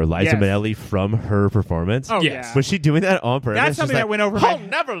Garland or Liza Yes. Minnelli from her performance? Oh, Yes. yeah. Was she doing that on purpose? That's Just something like, that went over I'll my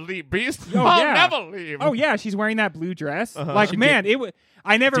never leave, Beast. Oh, I'll yeah. never leave. Oh, yeah, she's wearing that blue dress. Uh-huh. Like, She man,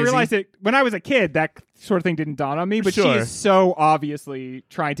 I never Dizzy. realized it. When I was a kid, that sort of thing didn't dawn on me, but she Sure. is so obviously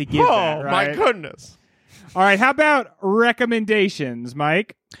trying to give that, right? my goodness. All right, how about recommendations,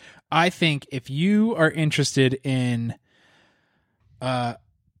 Mike? I think if you are interested in a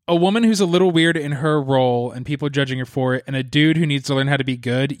woman who's a little weird in her role and people judging her for it, and a dude who needs to learn how to be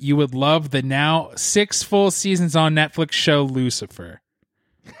good, you would love the now 6 full seasons on Netflix show Lucifer.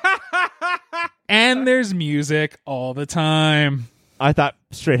 And there's music all the time. I thought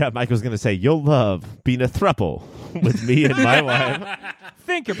straight up Mike was going to say, you'll love being a thruple with me and my wife.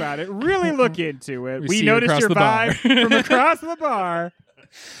 Think about it. Really look into it. We We see you noticed across your the bar. vibe from across the bar.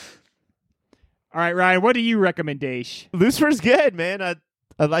 All right, Ryan, what do you recommend? Lucifer's good, man. I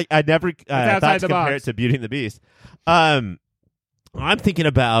never outside thought to the compare box. it to Beauty and the Beast. I'm thinking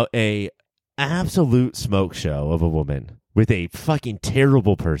about a absolute smoke show of a woman with a fucking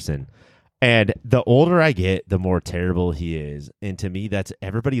terrible person. And the older I get, the more terrible he is. And to me, that's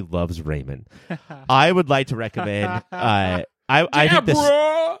Everybody Loves Raymond. I would like to recommend. I think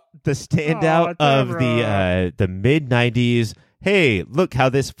the standout of the mid '90s. Hey, look how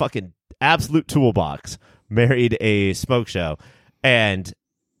this fucking absolute toolbox married a smoke show, and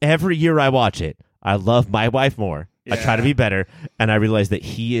every year I watch it, I love my wife more. I try to be better, and I realize that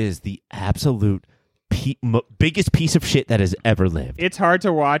he is the absolute biggest piece of shit that has ever lived. It's hard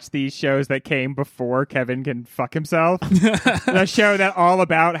to watch these shows that came before Kevin can fuck himself. The show that all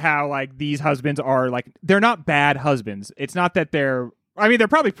about how like these husbands are like, they're not bad husbands. It's not that they're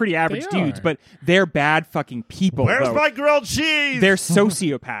probably pretty average They dudes, are. but they're bad fucking people. Where's though. my grilled cheese? They're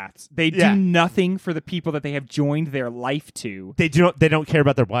sociopaths. They Yeah. do nothing for the people that they have joined their life to. They don't care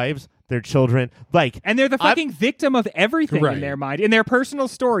about their wives, their children. Like, And they're the fucking victim of everything Right. in their mind. In their personal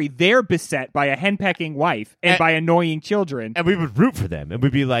story, they're beset by a henpecking wife and by annoying children. and we would root for them, and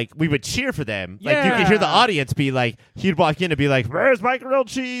we'd be like, we would cheer for them. Like, you Yeah. could hear the audience be like, he'd walk in and be like, "Where's my grilled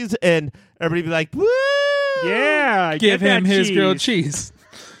cheese?" And everybody would be like, "Woo!" Yeah, Give get him that his cheese. grilled cheese.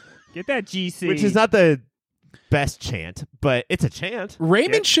 Get that GC. Which is not the best chant, but it's a chant.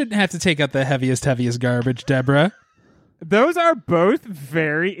 Raymond shouldn't have to take out the heaviest garbage, Deborah. Those are both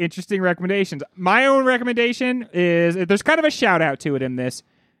very interesting recommendations. My own recommendation is there's kind of a shout out to it in this,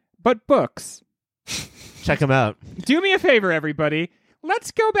 but books. Check them out. Do me a favor, everybody.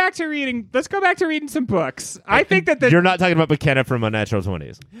 Let's go back to reading some books. I think that You're not talking about McKenna from Unnatural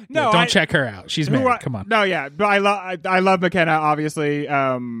 20s. no, Don't check her out. She's married. Come on. No, yeah, but I love McKenna. Obviously,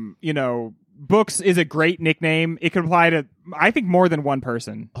 books is a great nickname. It could apply to I think more than one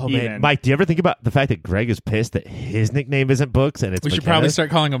person. Oh even. man, Mike, do you ever think about the fact that Greg is pissed that his nickname isn't Books and it's We should McKenna? probably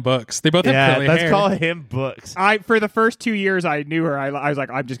start calling them books. They both have Yeah, curly let's hair. call him Books. For the first 2 years I knew her, I was like,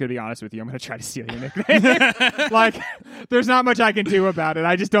 I'm just gonna be honest with you. I'm gonna try to steal your nickname. Like, there's not much I can do about it.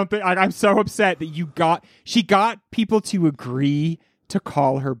 I just don't think I'm so upset that she got people to agree to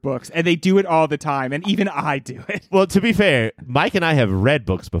call her Books, and they do it all the time, and even I do it. Well, to be fair, Mike and I have read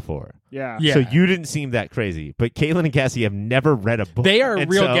books before. Yeah. Yeah. So you didn't seem that crazy. But Caitlin and Cassie have never read a book. They are And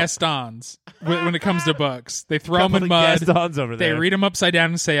real so- Gastons when it comes to books. They throw them Couple in of mud. Gastons over They there. read them upside down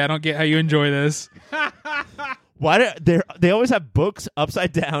and say, I don't get how you enjoy this. Why do they always have books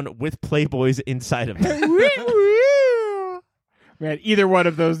upside down with Playboys inside of them? Woo, woo. Man, either one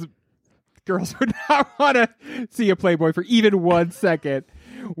of those girls would not want to see a Playboy for even 1 second.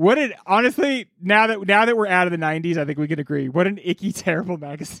 Honestly, now that we're out of the 90s, I think we can agree. What an icky, terrible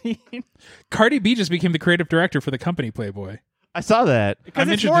magazine. Cardi B just became the creative director for the company Playboy. I saw that. I'm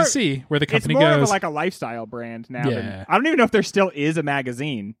it's interested more- to see where the It's company more goes. of like a lifestyle brand now. Yeah. I don't even know if there still is a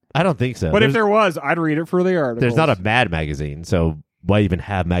magazine. I don't think so. But if There's- there was, I'd read it for the article. there's not a Mad magazine, so why even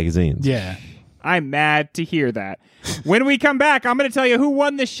have magazines? Yeah. I'm mad to hear that. When we come back, I'm going to tell you who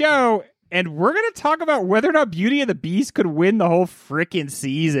won the show, and we're going to talk about whether or not Beauty and the Beast could win the whole frickin'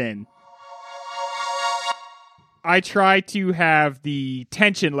 season. I try to have the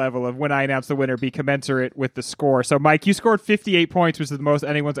tension level of when I announce the winner be commensurate with the score. So, Mike, you scored 58 points, which is the most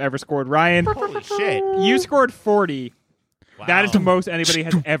anyone's ever scored. Ryan, Holy shit. you scored 40. Wow. That is the most anybody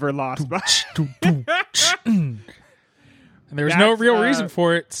has ever lost by. And there was no That's, real reason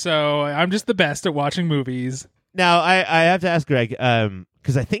for it, so I'm just the best at watching movies. Now, I have to ask Greg,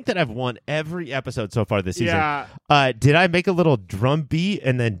 because I think that I've won every episode so far this season. Yeah. Did I make a little drum beat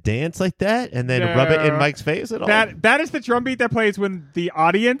and then dance like that and then rub it in Mike's face at all? That is the drum beat that plays when the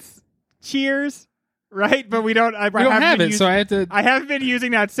audience cheers, right? But we don't. I don't have it, so I had to. I haven't been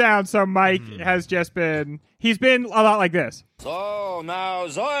using that sound, so Mike has just been. He's been a lot like this. So now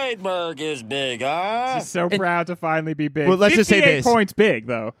Zoidberg is big, huh? He's so proud to finally be big. Well, let's just say 58 this. points big,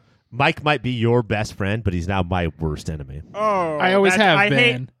 though. Mike might be your best friend, but he's now my worst enemy. Oh, I always have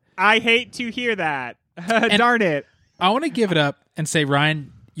been. I hate to hear that. Darn it. I want to give it up and say,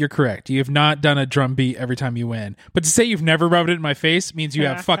 Ryan, you're correct. You have not done a drum beat every time you win. But to say you've never rubbed it in my face means you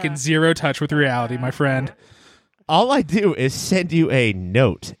have fucking zero touch with reality, my friend. All I do is send you a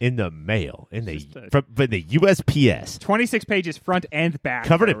note in the mail, in the USPS. 26 pages front and back.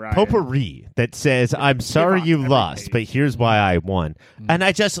 Covered though, in Ryan. potpourri that says, I'm sorry off you every lost, page. but here's why I won. And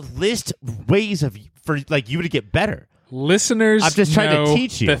I just list ways for you to get better. Listeners, I'm just trying to know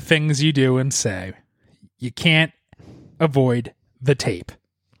teach you. the things you do and say. You can't avoid the tape.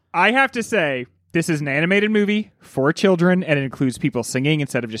 I have to say, this is an animated movie for children, and it includes people singing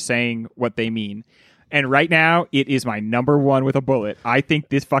instead of just saying what they mean. And right now, it is my number one with a bullet. I think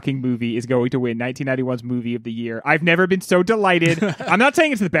this fucking movie is going to win 1991's Movie of the Year. I've never been so delighted. I'm not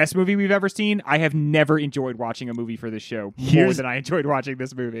saying it's the best movie we've ever seen. I have never enjoyed watching a movie for this show more than I enjoyed watching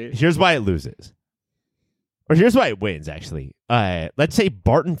this movie. Here's why it loses. Or here's why it wins, actually. Let's say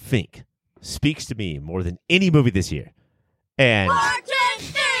Barton Fink speaks to me more than any movie this year. And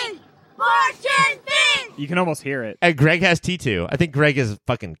You can almost hear it. and Greg has T2. I think Greg is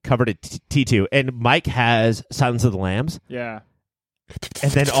fucking covered at T2. And Mike has Silence of the Lambs. Yeah.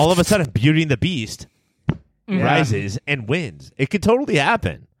 And then all of a sudden, Beauty and the Beast Yeah. rises and wins. It could totally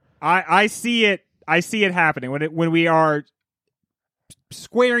happen. I see it. I see it happening when we are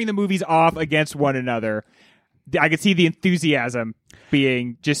squaring the movies off against one another. I could see the enthusiasm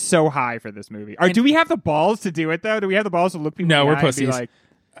being just so high for this movie. Or do we have the balls to do it though? Do we have the balls to look people? No, in the we're eye and be pussies. like,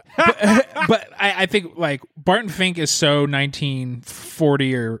 But I think like Barton Fink is so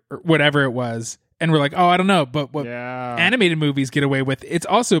 1940 or whatever it was, and we're like, oh, I don't know. But what yeah. animated movies get away with, it's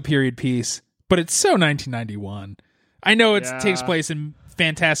also a period piece, but it's so 1991. I know it Yeah. takes place in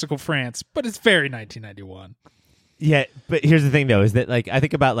fantastical France, but it's very 1991. Yeah, but here's the thing, though, is that like I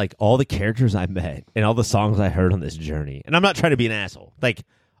think about like all the characters I met and all the songs I heard on this journey. And I'm not trying to be an asshole. Like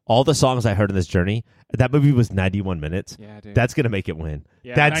all the songs I heard on this journey, that movie was 91 minutes. Yeah, dude. That's going to make it win.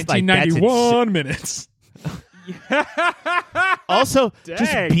 Yeah. That's like that's 1991 minutes. also,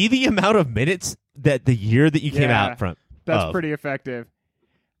 just Dang. be the amount of minutes that the year that you came Yeah. out from. That's of. pretty effective.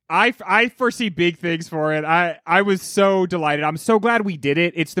 I foresee big things for it. I was so delighted. I'm so glad we did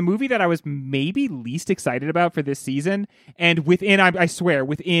it. It's the movie that I was maybe least excited about for this season. And I swear,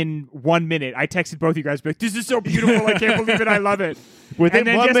 within 1 minute, I texted both you guys, like, this is so beautiful. I can't believe it. I love it. Within And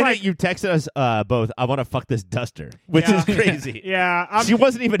then 1 just, minute, like- you texted us both, I want to fuck this duster, which Yeah. is crazy. Yeah. She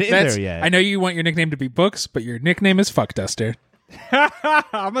wasn't even in That's, there yet. I know you want your nickname to be Books, but your nickname is Fuck Duster.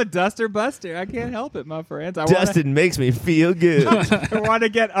 I'm a duster buster. I can't help it, my friends. Dustin makes me feel good. I want to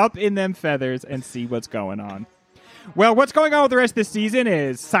get up in them feathers and see what's going on. Well, what's going on with the rest of this season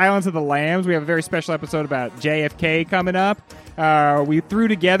is Silence of the Lambs. We have a very special episode about JFK coming up. We threw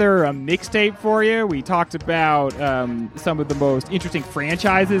together a mixtape for you. We talked about some of the most interesting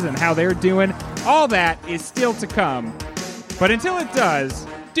franchises and how they're doing. All that is still to come. But until it does,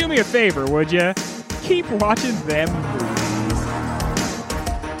 do me a favor, would you? Keep watching them movies.